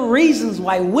one of the reasons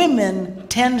why women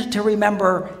tend to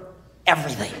remember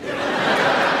everything.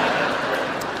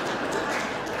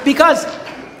 Because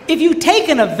if you take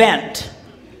an event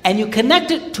and you connect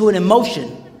it to an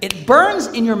emotion, it burns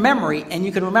in your memory and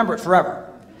you can remember it forever.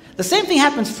 The same thing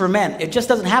happens for men. It just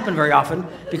doesn't happen very often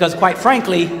because, quite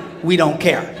frankly, we don't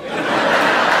care.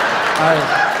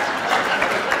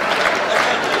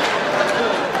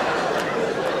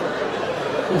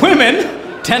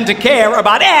 Women tend to care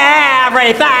about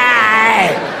everything.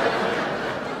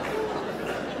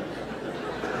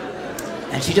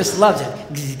 And she just loves it.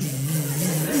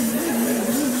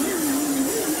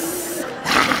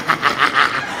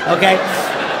 Okay?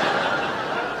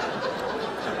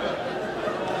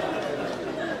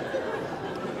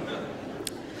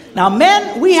 Now,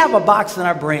 men, we have a box in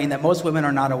our brain that most women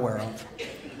are not aware of.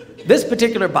 This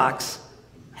particular box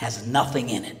has nothing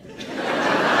in it.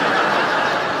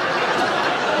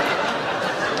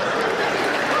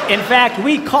 In fact,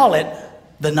 we call it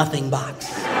the nothing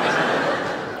box.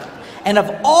 And of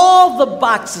all the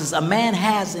boxes a man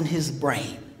has in his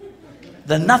brain,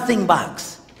 the nothing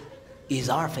box is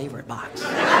our favorite box.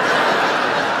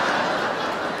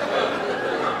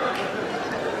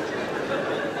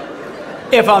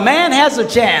 If a man has a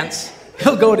chance,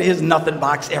 he'll go to his nothing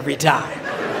box every time.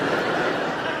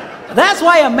 That's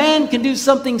why a man can do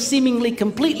something seemingly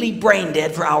completely brain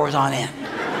dead for hours on end.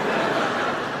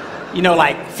 You know,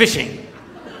 like fishing.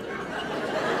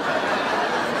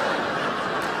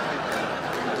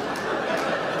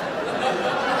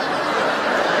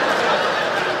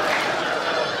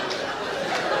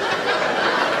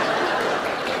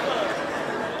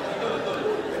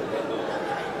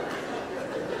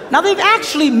 Now, they've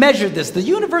actually measured this. The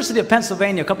University of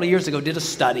Pennsylvania a couple of years ago did a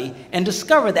study and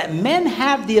discovered that men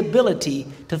have the ability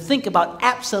to think about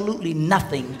absolutely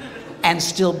nothing and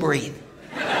still breathe.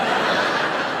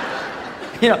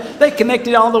 You know, they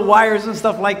connected all the wires and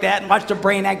stuff like that and watched the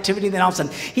brain activity, then all of a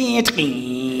sudden, I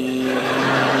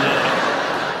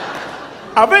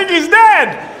think he's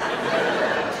dead.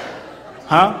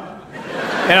 Huh?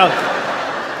 You know,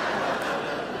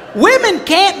 women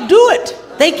can't do it.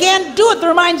 They can't do it.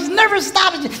 Their minds never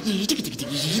stop. And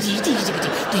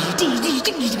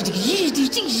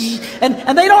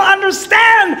they don't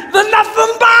understand the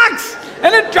nothing box.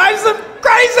 And it drives them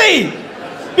crazy.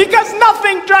 Because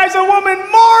nothing drives a woman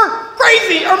more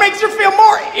crazy or makes her feel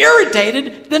more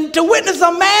irritated than to witness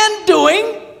a man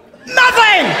doing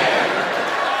nothing.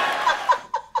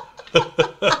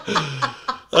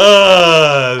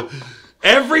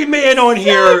 Every man on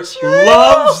here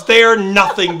loves their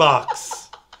nothing box.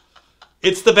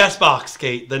 It's the best box,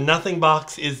 Kate. The nothing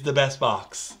box is the best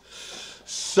box.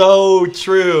 So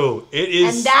true. It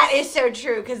is. And that is so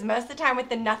true, because most of the time with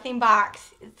the nothing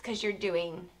box, it's because you're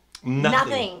doing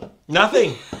nothing.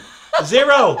 Nothing.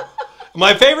 Zero.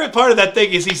 My favorite part of that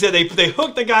thing is he said they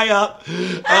hooked the guy up.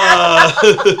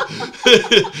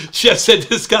 Chef said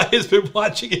this guy has been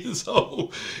watching his home.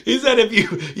 He said if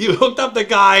you hooked up the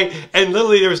guy and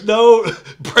literally there was no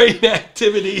brain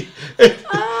activity,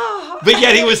 but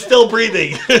yet he was still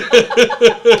breathing.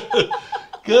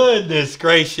 Goodness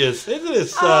gracious. Isn't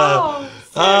this... yes,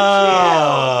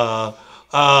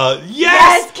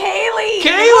 Kaylee.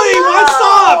 Kaylee, what's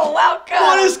up? Welcome.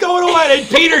 What is going on? And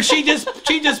Peter, she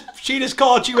just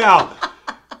called you out.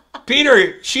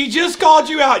 Peter, she just called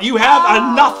you out. You have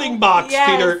a nothing box, yes.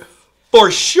 Peter, for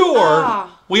sure.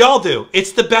 We all do.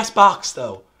 It's the best box,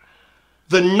 though.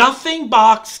 The nothing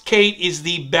box, Kate, is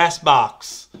the best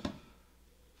box.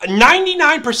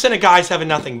 99% of guys have a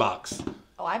nothing box.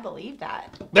 Oh, I believe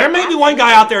that. There may be one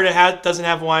guy out there that doesn't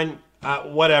have one.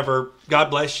 Whatever. God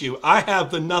bless you. I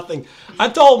have the nothing. I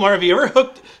told Marv,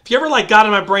 if you ever like got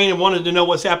in my brain and wanted to know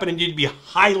what's happening, you'd be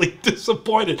highly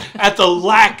disappointed at the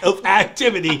lack of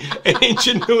activity and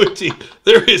ingenuity.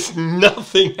 There is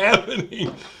nothing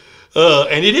happening.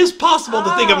 And it is possible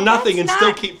to think of nothing and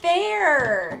still keep...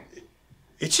 fair.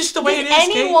 It's just the way it is, Does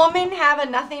any Kate. woman have a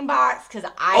nothing box? Because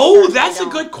that's a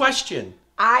good question.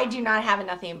 I do not have a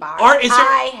nothing box.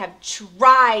 I have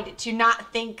tried to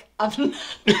not think of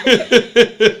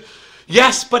nothing.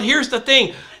 Yes, but here's the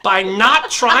thing. By not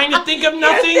trying to think of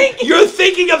nothing, you're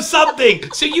thinking of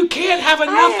something. So you can't have a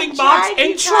nothing box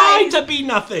and try to be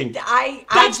nothing.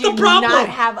 That's the problem. I do not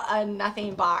have a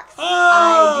nothing box. It's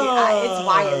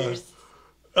wires.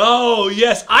 Oh,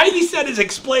 yes. Ivy said it's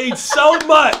explained so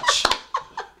much.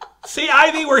 See,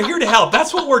 Ivy, we're here to help.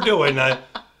 That's what we're doing.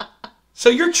 So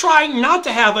you're trying not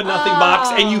to have a nothing box,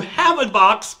 and you have a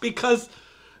box because,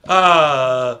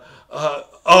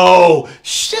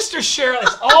 Sister Cheryl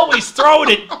is always throwing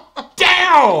it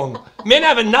down. Men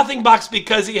have a nothing box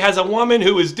because he has a woman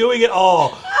who is doing it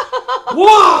all.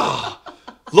 Whoa!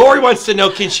 Lori wants to know,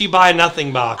 can she buy a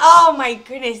nothing box? Oh my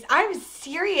goodness, I'm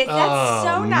serious. That's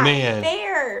so not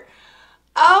fair.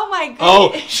 Oh my goodness.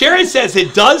 Oh, Sharon says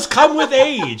it does come with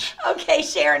age. Okay,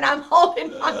 Sharon, I'm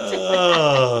holding on to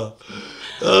that.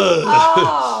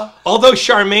 Oh. Although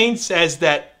Charmaine says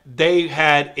that they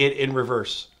had it in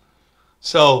reverse.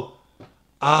 So,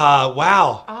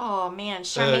 wow. Oh man,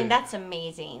 Charmaine, that's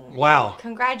amazing. Wow.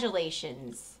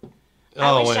 Congratulations.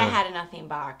 I wish I had a nothing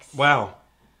box. Wow.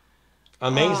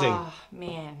 Amazing. Oh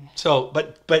man. So,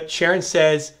 but Sharon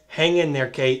says, hang in there,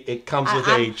 Kate. It comes with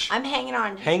age. I'm hanging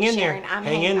on. Hang in Sharon, there. I'm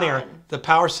hang in there. The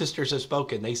Power Sisters have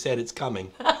spoken. They said it's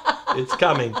coming. It's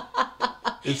coming.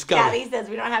 It's coming. Kathy says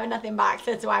we don't have a nothing box.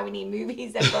 That's why we need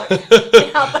movies and books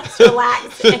to help us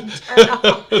relax and turn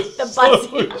off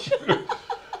the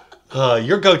buzzing.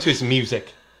 Your go-to is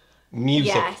music.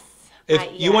 Music. Yes.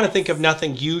 If you want to think of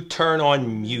nothing, you turn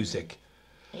on music.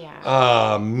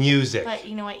 Yeah. Music. But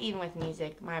you know what? Even with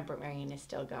music, my brain is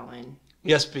still going.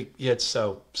 Yes, it's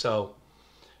so.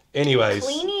 Anyways.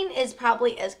 Cleaning is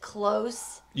probably as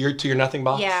close. To your nothing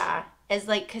box? Yeah. As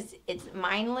like, because it's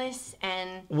mindless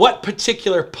and. What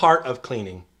particular part of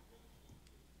cleaning?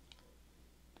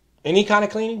 Any kind of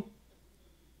cleaning?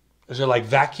 Is there like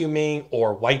vacuuming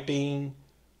or wiping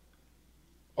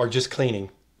or just cleaning?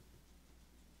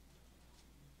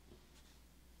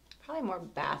 Probably more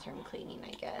bathroom cleaning,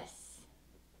 I guess.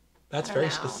 That's very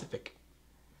specific.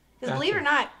 Because believe it or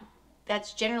not,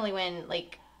 that's generally when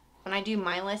I do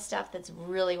mindless stuff, that's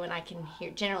really when I can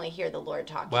generally hear the Lord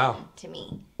talking to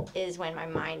me, is when my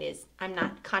mind is, I'm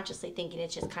not consciously thinking,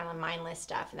 it's just kind of mindless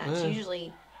stuff. And that's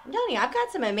usually, I'm telling you, I've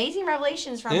got some amazing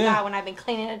revelations from God when I've been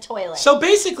cleaning a toilet. So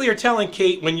basically you're telling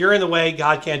Kate, when you're in the way,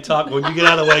 God can't talk. When you get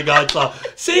out of the way, God talks.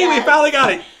 See, we finally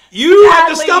got it. You have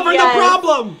discovered the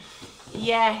problem.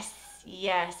 Yes.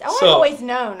 Oh, I've always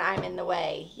known I'm in the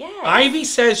way. Yes. Ivy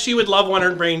says she would love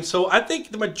 100 brains. So I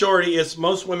think the majority is,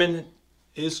 most women,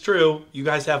 is true. You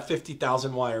guys have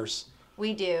 50,000 wires.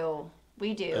 We do.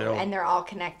 And they're all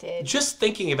connected. Just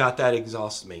thinking about that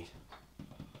exhausts me.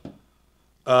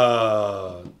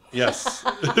 Yes.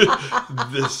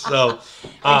 Regina,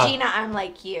 I'm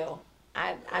like you.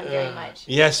 I'm very much.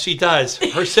 Yes, she does.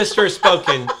 Her sister has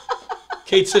spoken.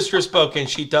 Kate's sister has spoken.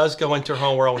 She does go into her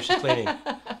own world when she's cleaning.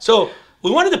 So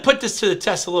we wanted to put this to the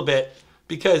test a little bit,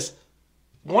 because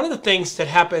one of the things that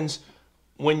happens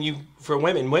for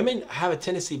women have a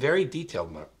tendency very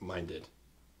detailed minded.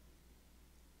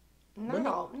 Not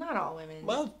all women.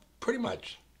 Well, pretty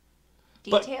much.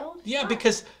 Detailed? But,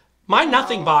 because my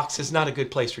nothing box is not a good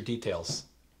place for details.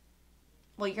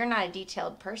 Well, you're not a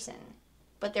detailed person,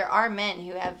 but there are men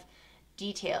who have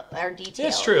detailed.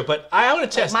 It's true, but I want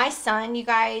to test. My son, you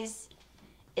guys,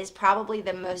 is probably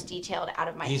the most detailed out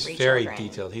of my three children. He's very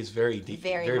detailed. He's very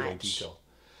detailed.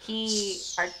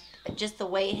 Just the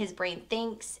way his brain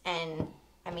thinks, and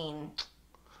I mean,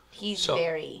 he's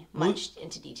very much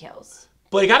into details.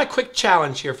 But I got a quick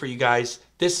challenge here for you guys.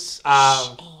 This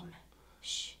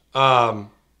Shh.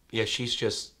 Yeah,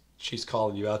 she's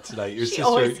calling you out tonight. Your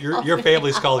sister, your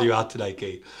family's calling you out tonight,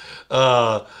 Kate.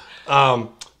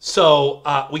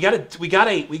 So we got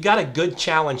a good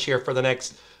challenge here for the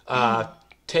next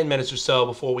 10 minutes or so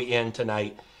before we end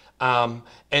tonight.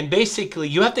 And basically,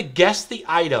 you have to guess the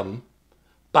item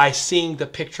by seeing the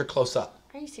picture close up.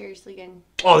 Are you seriously going?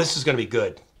 Oh, this is going to be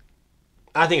good.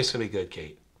 I think it's going to be good,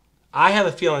 Kate. I have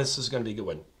a feeling this is going to be a good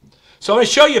one. So I'm going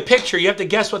to show you a picture. You have to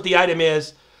guess what the item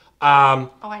is. I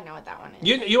know what that one is.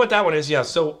 You know what that one is, yeah.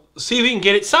 So see if you can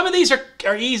get it. Some of these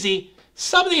are easy.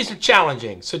 Some of these are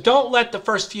challenging. So don't let the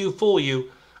first few fool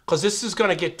you, because this is going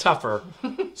to get tougher.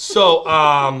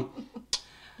 So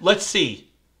let's see.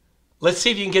 Let's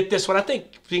see if you can get this one. I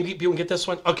think you can get this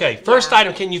one. Okay, first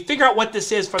item. Can you figure out what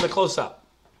this is from the close-up?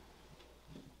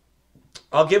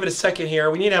 I'll give it a second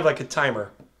here. We need to have like a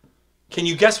timer. Can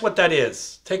you guess what that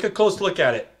is? Take a close look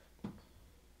at it.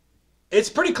 It's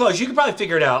pretty close. You can probably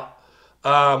figure it out.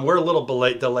 We're a little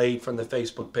delayed from the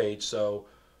Facebook page, so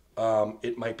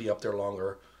it might be up there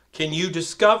longer. Can you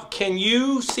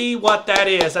see what that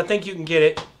is? I think you can get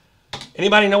it.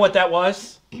 Anybody know what that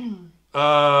was?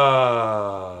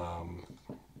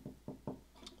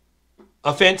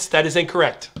 Offense, that is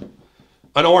incorrect.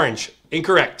 An orange,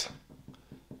 incorrect.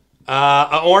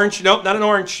 An orange, nope, not an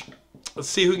orange. Let's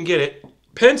see who can get it.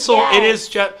 Pencil, it is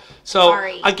just, so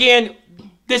again,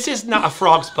 this is not a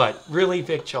frog's butt. Really,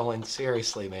 Vic Jolin,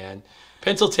 seriously, man.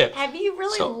 Pencil tip. Have you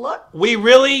really looked? We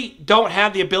really don't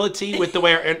have the ability with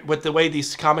the way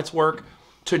these comments work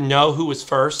to know who was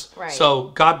first. Right. So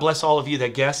God bless all of you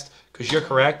that guessed, because you're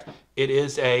correct. It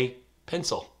is a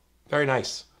pencil. Very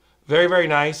nice. Very, very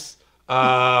nice.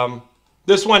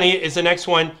 This one is the next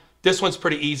one. This one's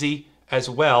pretty easy as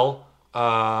well.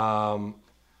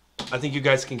 I think you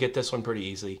guys can get this one pretty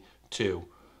easily too.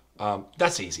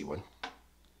 That's an easy one.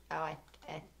 Oh, I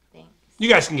think. You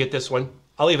guys can get this one.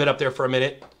 I'll leave it up there for a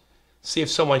minute. See if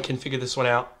someone can figure this one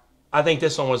out. I think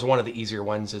this one was one of the easier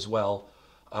ones as well.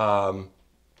 Do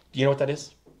you know what that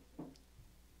is?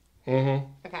 Mm-hmm.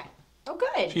 Okay. Oh,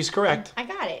 good. She's correct. I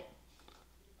got it.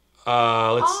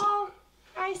 Let's see. Oh,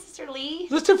 hi, Sister Lee.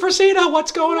 Sister Fresita,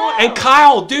 what's going on? And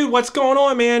Kyle, dude, what's going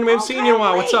on, man? We haven't seen you in a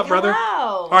while. What's up, brother?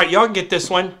 Hello. All right, y'all can get this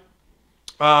one.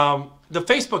 The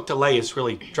Facebook delay is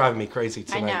really driving me crazy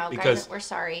tonight. I know, because guys, we're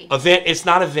sorry. Event, it's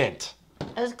not event.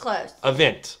 It was close.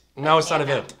 Event. No, it's not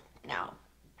event. No.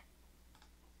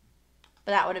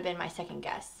 But that would have been my second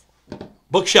guess.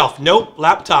 Bookshelf, nope.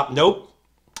 Laptop, nope.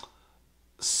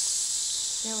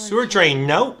 Sewer drain,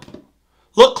 nope.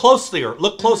 Look closer.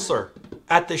 Look closer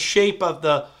at the shape of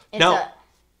the. No,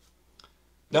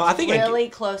 I think really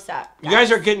close up. You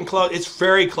guys are getting close. It's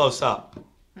very close up.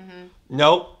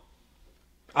 Nope.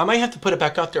 I might have to put it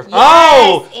back out there. Yes,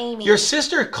 oh, Amy. Your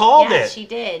sister called it. Yes, she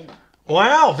did.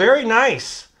 Wow, very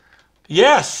nice.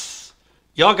 Yes,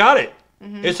 y'all got it.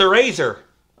 It's a razor.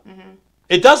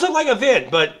 It does look like a vid,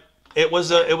 but it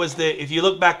was if you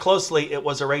look back closely, it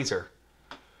was a razor.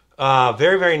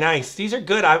 Very, very nice. These are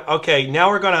good. Okay, now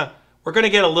we're gonna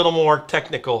get a little more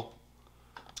technical.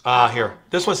 Here,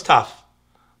 this one's tough.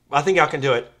 I think y'all can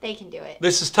do it. They can do it.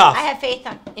 This is tough. I have faith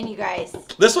in you guys.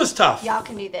 This was tough. Y'all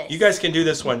can do this. You guys can do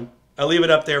this one. I'll leave it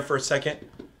up there for a second.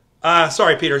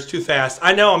 Sorry, Peter, it's too fast.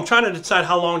 I know. I'm trying to decide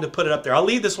how long to put it up there. I'll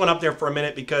leave this one up there for a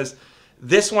minute because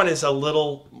this one is a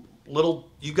little.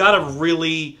 You got to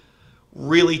really,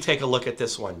 really take a look at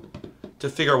this one to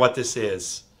figure out what this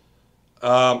is.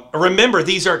 Remember,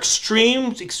 these are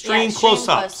extreme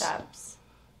close-ups.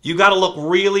 You got to look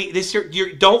really.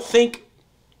 You don't think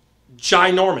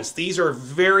ginormous. These are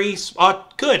very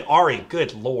good. Ari,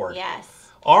 good Lord. Yes.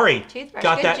 Ari, Toothbrush.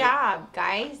 got good that. Job,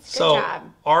 guys. Good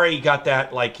job. Ari got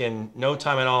that like in no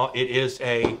time at all. It is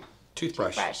a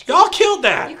toothbrush. Toothbrush. Y'all killed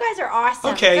that. You guys are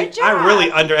awesome. Okay, Good job. I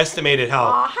really underestimated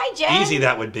how hi, Jen. easy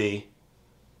that would be.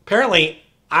 Apparently,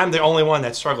 I'm the only one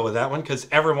that struggled with that one because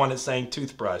everyone is saying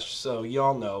toothbrush. So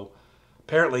y'all know.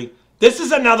 Apparently, this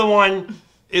is another one.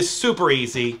 Is super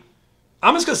easy.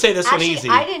 I'm just gonna say this one easy.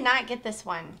 I did not get this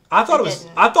one. I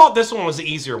thought this one was the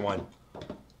easier one.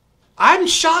 I'm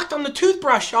shocked on the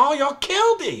toothbrush, y'all. Y'all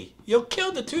killed it. You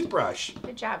killed the toothbrush.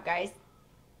 Good job, guys.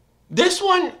 This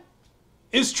one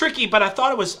is tricky, but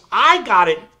I got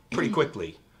it pretty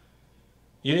quickly.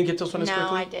 You didn't get this one as quickly?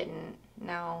 No, I didn't.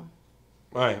 No.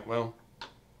 All right, well,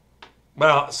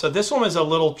 so this one was a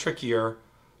little trickier.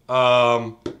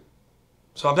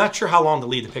 So I'm not sure how long to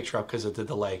leave the picture up because of the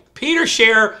delay. Peter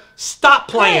Share, stop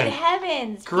playing. Good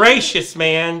heavens. Gracious,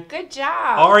 man. Good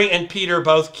job. Ari and Peter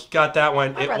both got that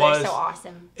one. My brother's so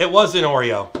awesome. It was an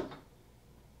Oreo.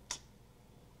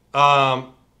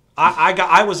 I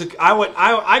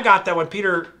got that one.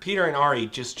 Peter and Ari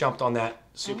just jumped on that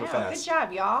super fast. Good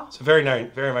job, y'all. So very nice,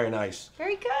 very, very nice.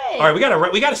 Very good. All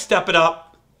right, we gotta step it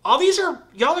up.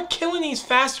 Y'all are killing these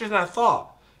faster than I thought.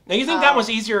 Now you think that was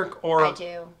easier, or I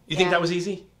do. You think that was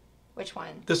easy? Which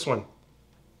one? This one.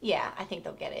 Yeah, I think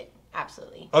they'll get it.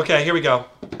 Absolutely. Okay, here we go.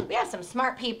 We have some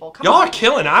smart people. Y'all are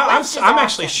killing. I'm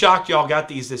actually shocked y'all got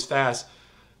these this fast,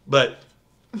 but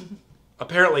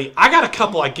apparently I got a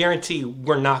couple I guarantee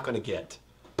we're not going to get.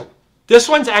 This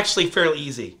one's actually fairly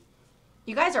easy.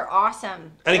 You guys are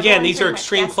awesome. And again, these are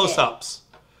extreme close-ups.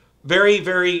 Very,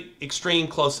 very extreme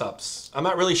close-ups. I'm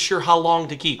not really sure how long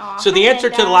to keep. So the answer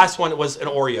to the last one was an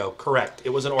Oreo. Correct. It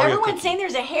was an Oreo Everyone's saying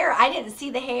there's a hair. I didn't see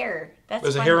the hair.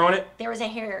 There's a hair on it? There was a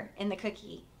hair in the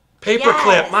cookie.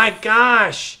 Paperclip. My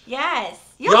gosh. Yes.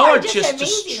 Y'all are just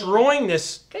destroying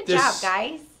this. Good job,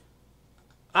 guys.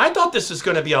 I thought this was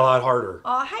going to be a lot harder.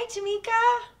 Oh, hi,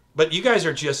 Tamika. But you guys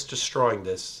are just destroying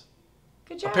this.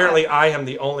 Good job. Apparently, I am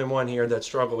the only one here that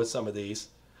struggled with some of these.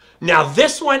 Now,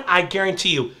 this one, I guarantee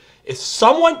you, if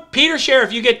someone, Peter Share,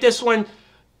 if you get this one,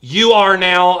 you are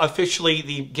now officially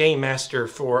the game master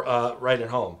for Right at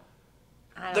Home.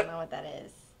 I don't know what that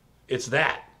is. It's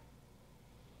that.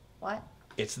 What?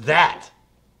 It's that.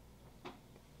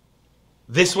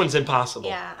 This one's impossible.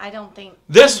 Yeah, I don't think.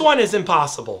 This one is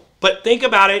impossible. But think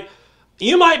about it.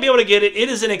 You might be able to get it. It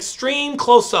is an extreme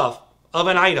close-up of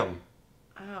an item.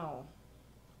 Oh.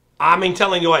 I mean,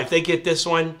 telling you what, if they get this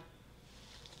one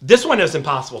is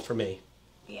impossible for me.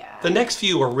 Yeah. The next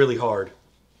few are really hard.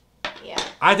 Yeah.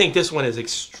 I think this one is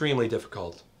extremely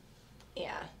difficult.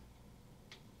 Yeah.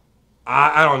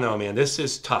 I don't know, man. This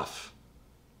is tough.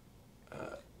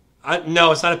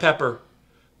 No, it's not a pepper.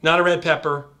 Not a red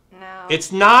pepper. No.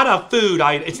 It's not a food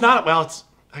item. It's not, well, it's,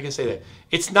 I can say that.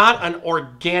 It's not an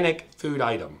organic food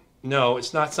item. No,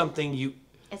 it's not something you...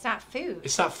 It's not food.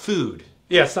 It's not food.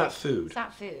 Yeah, it's not food. It's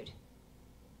not food.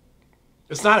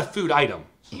 It's not a food item.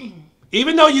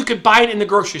 Even though you could buy it in the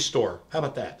grocery store. How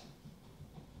about that?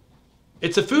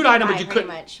 It's a food item, but you couldn't.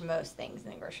 Pretty much most things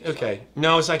in the grocery store. Okay.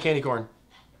 No, it's not candy corn.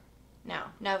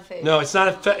 No food. No, it's not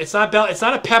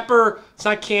a pepper. It's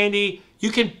not candy.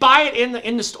 You can buy it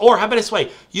in the store. How about this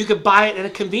way? You could buy it in a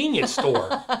convenience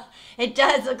store. It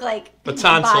does look like a a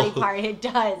tonsil. body part. It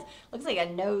does. Looks like a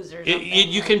nose or something.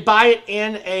 You can buy it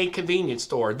in a convenience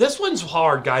store. This one's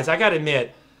hard, guys. I gotta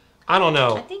admit. I don't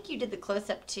know. I think you did the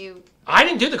close-up too. I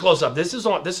didn't do the close-up. This is a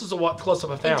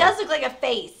close-up I found. It does look like a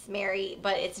face, Mary,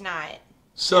 but it's not.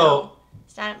 So. No.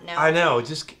 It's not. No. I know.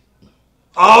 Just.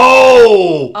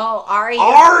 Oh. Oh, Ari.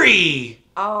 Ari.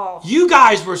 Oh. You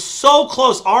guys were so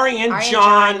close. Ari and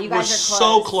John you were guys are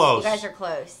so close. You guys are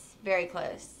close. Very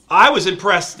close. I was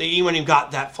impressed that you even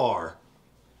got that far.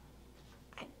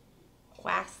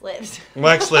 Wax lips.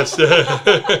 Wax lips.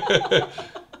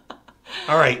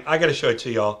 All right, I got to show it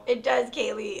to y'all. It does,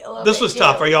 Kaylee. This was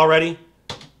tough. Are y'all ready?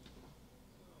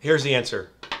 Here's the answer.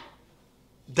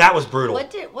 That was brutal.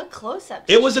 What close-up?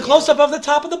 It was a close-up of the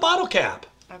top of the bottle cap.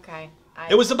 Okay.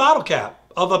 It was the bottle cap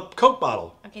of a Coke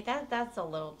bottle. Okay, that's a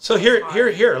little. So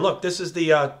here. Look, this is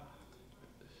the.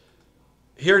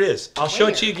 Here it is. I'll show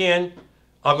it to you again.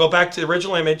 I'll go back to the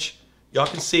original image. Y'all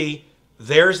can see.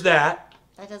 There's that.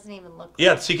 That doesn't even look.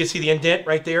 Yeah, so you can see the indent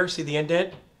right there. See the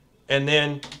indent, and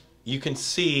then you can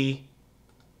see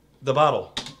the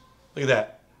bottle. Look at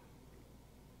that.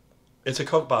 It's a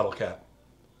Coke bottle cap.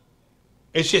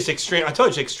 It's just extreme. I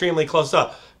told you, extremely close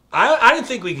up. I didn't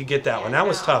think we could get that one. That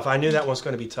was tough. I knew that one was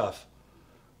going to be tough.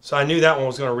 So I knew that one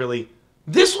was going to really...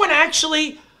 This one,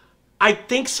 actually, I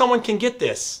think someone can get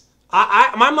this.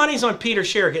 My money's on Peter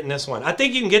Scherer getting this one. I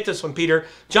think you can get this one, Peter.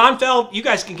 John Feld, you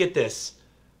guys can get this.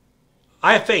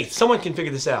 I have faith. Someone can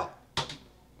figure this out.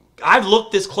 I've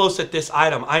looked this close at this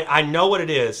item. I know what it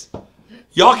is.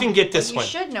 Y'all can get this one. You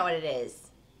should know what it is.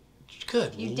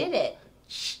 Good. You did it.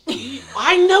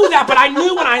 I know that, but I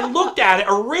knew when I looked at it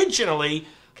originally,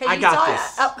 I got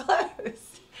this. Up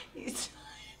close.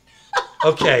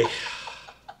 Okay.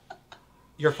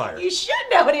 You're fired. You should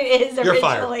know what it is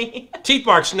originally. You're fired. Teeth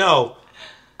marks, no.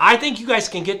 I think you guys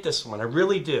can get this one. I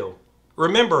really do.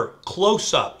 Remember,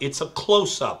 close up. It's a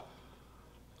close up.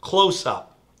 Close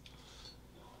up.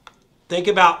 Think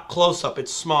about close up.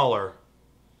 It's smaller.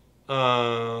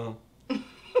 Oh,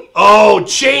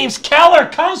 James Keller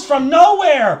comes from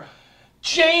nowhere.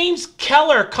 James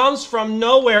Keller comes from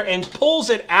nowhere and pulls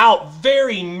it out.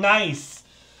 Very nice.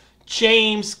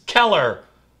 James Keller,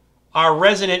 our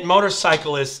resident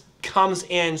motorcyclist, comes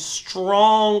in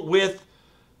strong with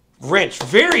wrench.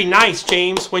 Very nice,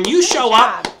 James. When you show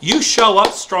up, you show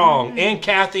up strong. Mm-hmm. And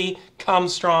Kathy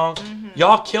comes strong. Mm-hmm.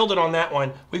 Y'all killed it on that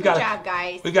one. Good job,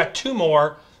 guys. We've got 2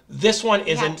 more. This one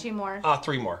is 2 more.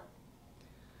 3 more.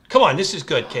 Come on, this is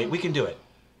good, Kate. We can do it.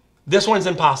 This one's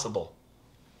impossible.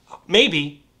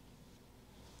 Maybe.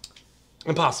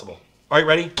 Impossible. All right,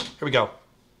 ready? Here we go.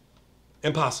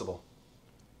 Impossible.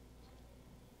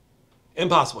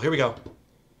 Impossible. Here we go.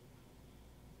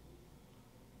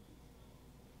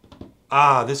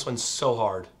 This one's so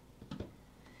hard.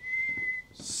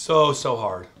 So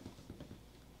hard.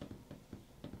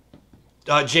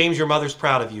 James, your mother's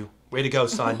proud of you. Way to go,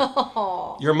 son.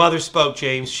 Your mother spoke,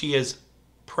 James. She is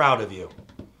proud of you.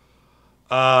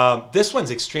 This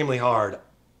one's extremely hard.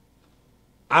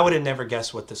 I would have never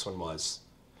guessed what this one was.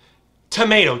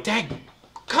 Tomato. Dang.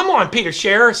 Come on, Peter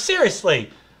Scherer. Seriously.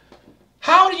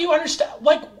 How do you understand?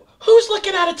 Like, who's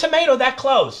looking at a tomato that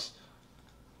close?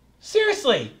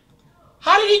 Seriously.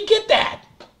 How did he get that?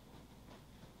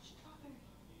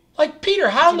 Like, Peter,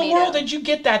 how in the world did you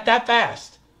get that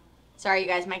fast? Sorry, you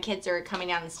guys. My kids are coming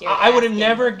down the stairs. I would have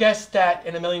never guessed that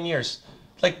in a million years.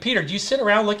 Like, Peter, do you sit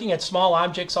around looking at small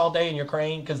objects all day in your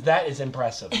crane? Because that is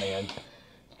impressive, man.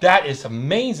 That is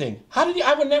amazing. How did you...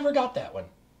 I would never got that one.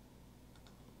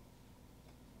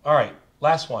 All right,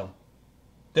 last one.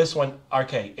 This one,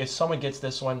 okay, if someone gets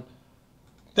this one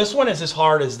is as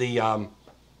hard as the...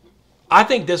 I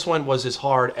think this one was as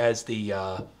hard as the...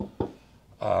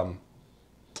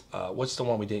 what's the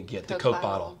one we didn't get? The Coke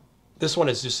bottle. This one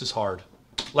is just as hard.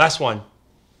 Last one.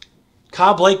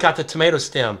 Kyle Blake got the tomato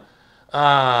stem.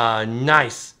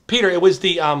 Nice. Peter, it was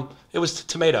the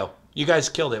tomato. You guys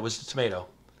killed it. It was the tomato.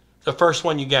 The first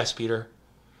one you guessed, Peter.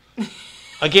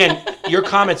 Again, your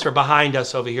comments are behind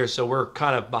us over here, so we're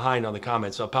kind of behind on the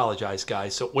comments, so I apologize,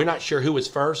 guys. So we're not sure who was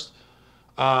first.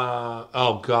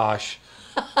 Oh, gosh.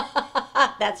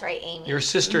 That's right, Amy. Your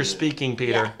sister's speaking,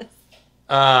 Peter. Yes.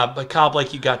 But Kyle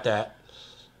Blake, you got that.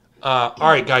 All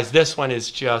right, guys, this one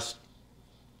is just...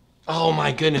 Oh,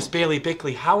 my goodness, Bailey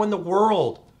Bickley. How in the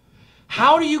world?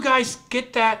 How do you guys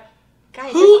get that?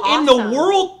 Guys, Who that's in the awesome.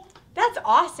 world? That's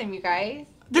awesome, you guys.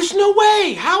 There's no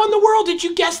way. How in the world did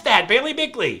you guess that, Bailey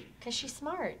Bickley? Because she's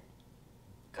smart.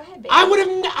 Go ahead, baby. I would have.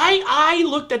 I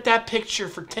looked at that picture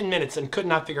for 10 minutes and could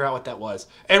not figure out what that was.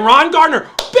 And Ron Gardner,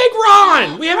 big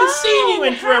Ron. We haven't seen you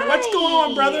in forever. What's going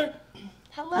on, brother?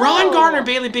 Hello. Ron Gardner and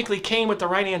Bailey Bickley came with the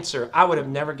right answer. I would have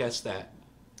never guessed that.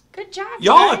 Good job,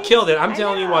 Y'all guys. have killed it. I'm I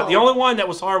telling you know. what. The only one that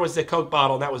was hard was the Coke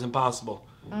bottle. And that was impossible.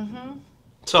 Mm-hmm.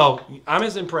 So I'm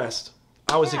as impressed.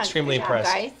 I was extremely good job,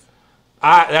 impressed. guys.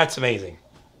 That's amazing.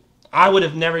 I would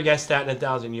have never guessed that in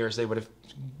 1,000 years. They would have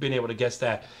been able to guess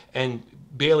that. And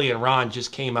Bailey and Ron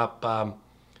just came up.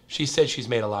 She said she's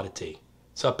made a lot of tea.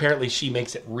 So apparently she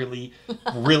makes it really,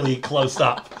 really close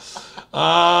up.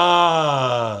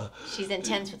 She's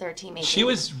intense with her teammates. She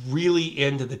was really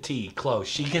into the tea, close.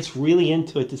 She gets really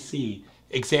into it to see,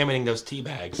 examining those tea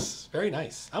bags. Very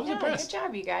nice. I was impressed. Good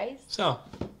job, you guys. So,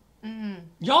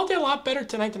 y'all did a lot better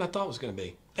tonight than I thought it was going to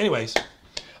be. Anyways,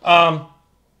 don't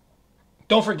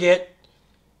forget,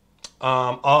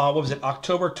 what was it,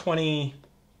 October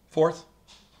 24th?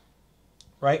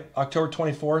 Right? October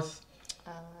 24th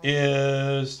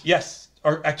is, yes,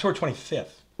 or October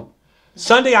 25th.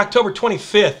 Sunday, October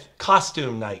 25th,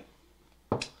 costume night.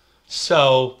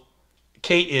 So,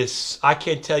 Kate is, I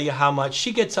can't tell you how much.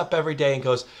 She gets up every day and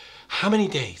goes, how many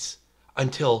days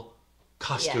until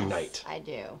costume night? I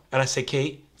do. And I say,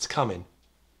 Kate, it's coming.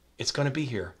 It's going to be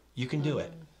here. You can do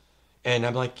it. And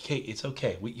I'm like, Kate, it's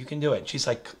okay. You can do it. And she's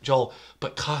like, Joel,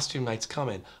 but costume night's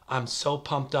coming. I'm so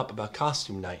pumped up about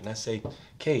costume night. And I say,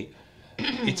 Kate,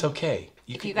 it's okay.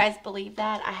 If you guys believe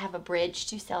that, I have a bridge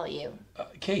to sell you.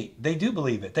 Kate, they do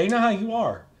believe it. They know how you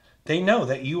are. They know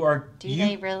that you are. Do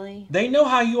they really? They know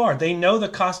how you are. They know the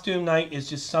costume night is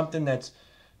just something that's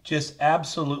just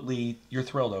absolutely you're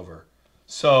thrilled over.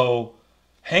 So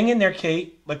hang in there,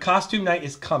 Kate. The costume night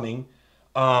is coming.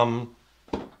 October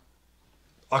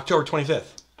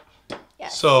 25th.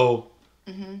 Yes. So,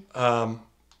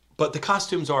 but the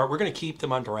costumes are, we're going to keep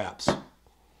them under wraps.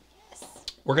 Yes.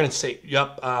 We're going to say,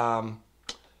 yep,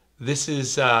 this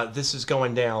is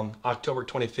going down October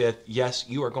 25th. Yes,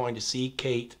 you are going to see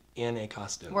Kate in a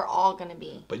costume. We're all going to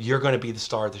be. But you're going to be the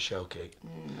star of the show, Kate.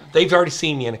 They've already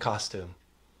seen me in a costume.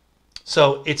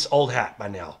 So it's old hat by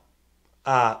now.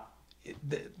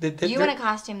 You in a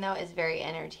costume, though, is very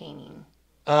entertaining.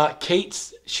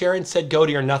 Sharon said go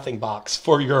to your nothing box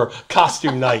for your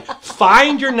costume night.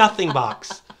 Find your nothing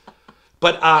box.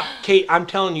 But Kate, I'm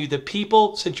telling you, the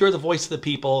people, since you're the voice of the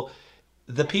people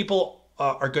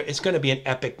are good. It's going to be an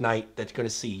epic night that's going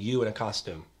to see you in a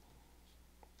costume.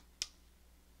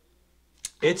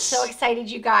 It's so excited,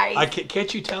 you guys.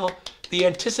 Can't you tell? The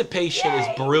anticipation is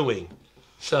brewing.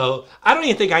 So I don't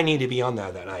even think I need to be on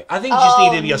that night. I think you just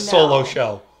need to be a solo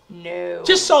show. No.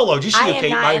 Just solo. Just you,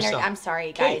 Kate, by yourself. I'm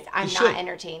sorry, guys. Kate, I'm not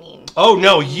entertaining. Oh,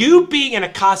 no. You being in a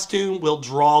costume will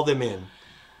draw them in.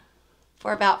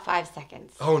 For about 5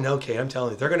 seconds. Oh, no, Kate. I'm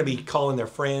telling you. They're going to be calling their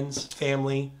friends,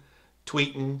 family,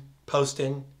 tweeting,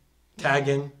 posting,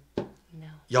 tagging. No.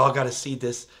 Y'all got to see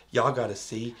this. Y'all got to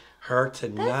see her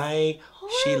tonight.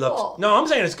 That's She looks... horrible. No, I'm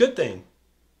saying it's a good thing.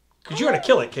 Because you're going to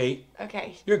kill it, Kate.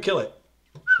 Okay. You're going to kill it.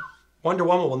 Wonder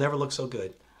Woman will never look so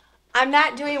good. I'm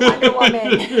not doing Wonder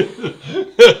Woman.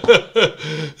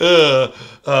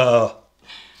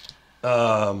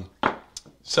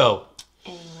 So,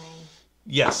 Anyway.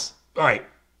 yes. All right.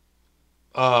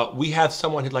 We have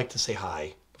someone who'd like to say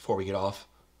hi before we get off.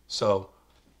 So,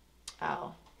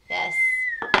 Oh, yes.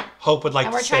 Hope would like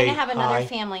And to we're say trying to have another hi.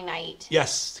 family night.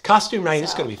 Yes, costume night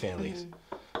is going to be families.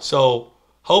 So,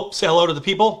 Hope, say hello to the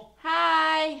people.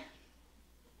 Hi.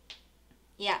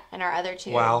 Yeah, and our other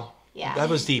two. Wow. Yeah. That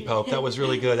was deep, Hope. That was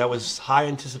really good. That was high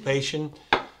anticipation.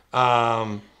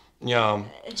 So,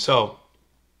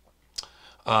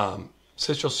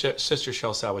 Sister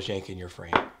Shellside was yanking your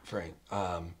frame.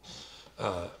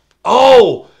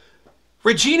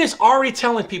 Regina's already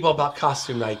telling people about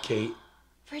costume night, Kate.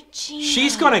 Regina.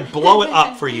 She's going to blow it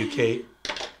up for you, Kate.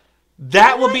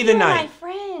 That will be the night. My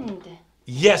friend.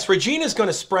 Yes, Regina's going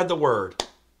to spread the word.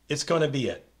 It's going to be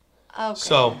it. Okay.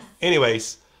 So,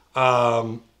 anyways,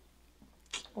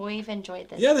 we've enjoyed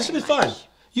this. yeah, this has very been fun. much.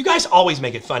 You guys always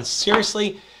make it fun.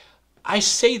 Seriously, I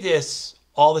say this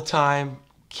all the time.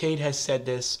 Kate has said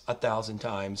this 1,000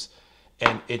 times,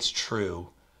 and it's true.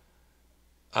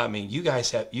 I mean, you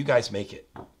guys make it.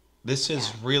 This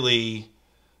is really,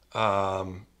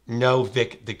 no,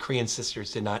 Vic, the Korean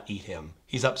sisters did not eat him.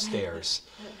 He's upstairs,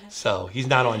 so he's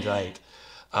not on diet.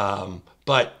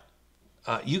 But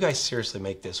you guys seriously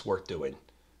make this worth doing.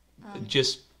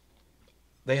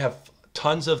 They have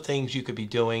tons of things you could be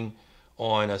doing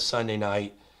on a Sunday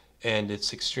night, and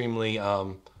it's extremely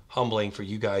humbling for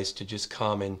you guys to just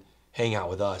come and hang out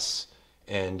with us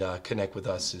and connect with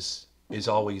us is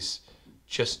always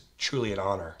just truly an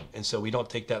honor. And so we don't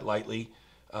take that lightly.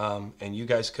 And you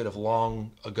guys could have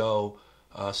long ago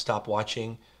stopped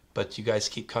watching, but you guys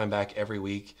keep coming back every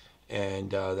week,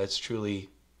 and that's truly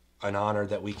an honor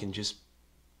that we can just,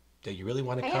 that you really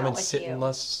want to come and sit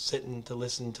and to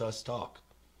listen to us talk.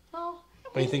 Well,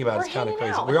 when you think about it, it's kind of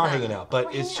crazy. We are hanging out,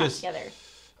 but it's just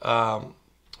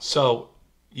so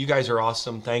you guys are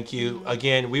awesome. Thank you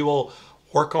again. We will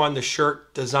work on the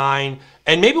shirt design,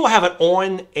 and maybe we'll have an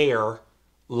on-air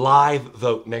live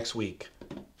vote next week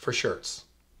for shirts.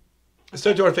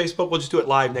 Instead of doing it on Facebook, we'll just do it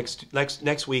live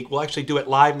next week. We'll actually do it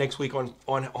live next week on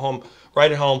home,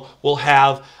 right at home. We'll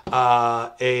have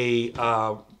a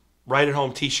right at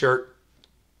home T-shirt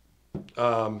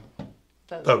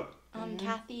vote.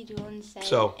 Kathy Doolin said,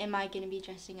 am I going to be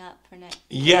dressing up for next?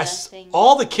 Yes,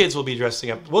 all the kids will be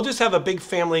dressing up. We'll just have a big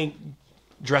family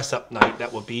dress up night.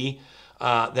 That will be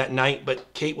that night,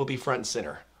 but Kate will be front and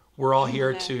center. We're all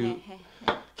here to.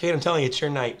 Kate, I'm telling you, it's your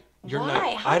night. Your Why?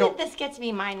 night. How did this get to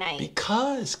be my night?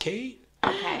 Because, Kate.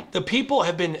 Okay. The people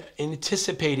have been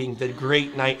anticipating the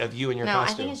great night of you and your costume.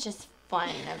 No, I think it's just fun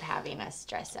of having us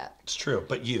dress up. It's true,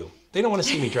 but you. They don't want to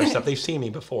see me dressed up. They've seen me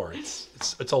before.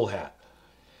 It's old hat.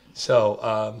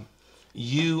 So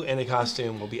you and the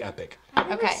costume will be epic. I've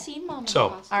never seen Mom in so,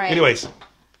 costume. all right. Anyways,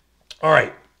 all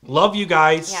right. Love you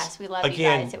guys. Yes, we love you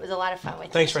guys. It was a lot of fun with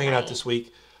you. Thanks for hanging out this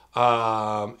week.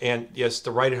 And yes,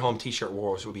 the Right at Home T-shirt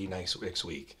wars will be next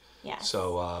week. Yes.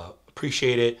 So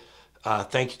appreciate it.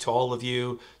 Thank you to all of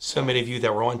you. So many of you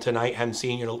that were on tonight. Haven't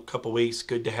seen you in a couple weeks.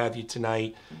 Good to have you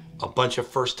tonight. A bunch of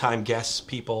first-time guests,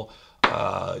 people.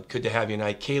 Good to have you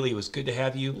tonight. Kaylee, it was good to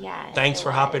have you. Yes, thanks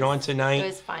for hopping on tonight. It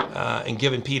was fun. And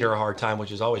giving Peter a hard time,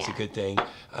 which is always a good thing.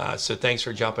 So thanks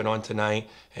for jumping on tonight.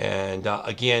 And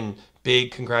again,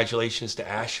 big congratulations to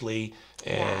Ashley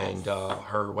and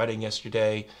her wedding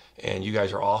yesterday. And you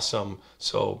guys are awesome.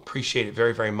 So appreciate it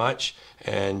very, very much.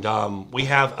 And we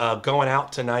have going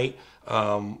out tonight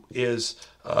is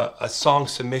a song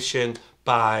submission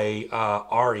by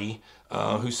Ari,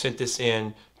 who sent this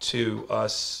in to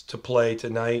us to play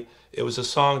tonight. It was a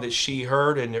song that she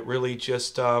heard, and it really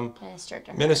just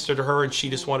ministered to her, and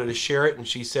she just wanted to share it. And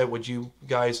she said, would you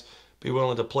guys be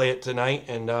willing to play it tonight?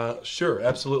 And sure,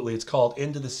 absolutely. It's called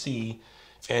Into the Sea,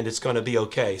 and it's going to be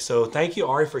okay. So thank you,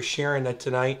 Ari, for sharing that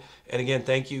tonight. And again,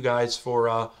 thank you guys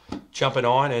for jumping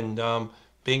on and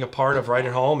being a part of Right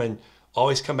at Home. And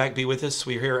always come back, be with us.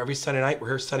 We're here every Sunday night. We're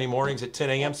here Sunday mornings at 10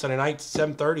 a.m., Sunday nights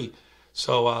 7:30.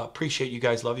 So appreciate you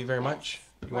guys. Love you very much.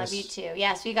 Love you too.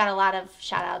 Yes, we got a lot of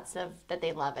shout outs of that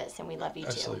they love us, and we love you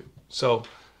too. So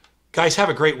guys, have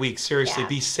a great week. Seriously,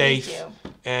 be safe. You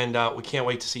too. And we can't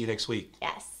wait to see you next week.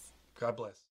 Yes. God bless.